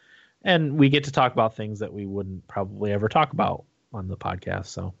 Yeah, and we get to talk about things that we wouldn't probably ever talk about on the podcast.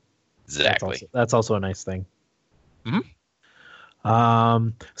 So exactly, that's also a nice thing. Mm-hmm.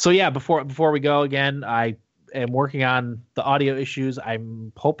 So yeah, before we go again, I am working on the audio issues.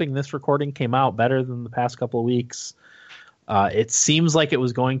 I'm hoping this recording came out better than the past couple of weeks. It seems like it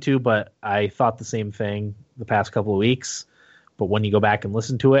was going to, but I thought the same thing the past couple of weeks. But when you go back and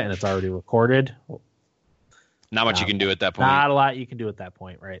listen to it and it's already recorded, not much you can do at that point. Not a lot you can do at that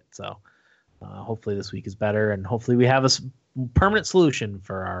point, right? So hopefully this week is better, and hopefully we have a permanent solution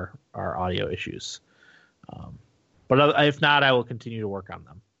for our audio issues. But if not, I will continue to work on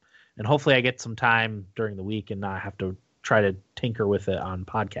them. And hopefully I get some time during the week and not have to try to tinker with it on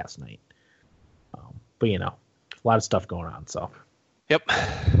podcast night. But, a lot of stuff going on. So, yep.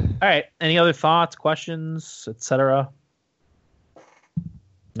 All right. Any other thoughts, questions, etc.?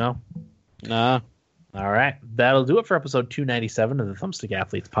 No? Nah. All right. That'll do it for episode 297 of the Thumbstick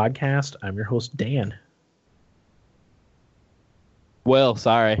Athletes podcast. I'm your host, Dan. Will,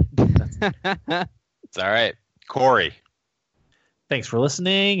 sorry. It's all right. Corey. Thanks for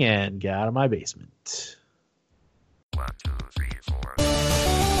listening, and get out of my basement. 1, 2, 3.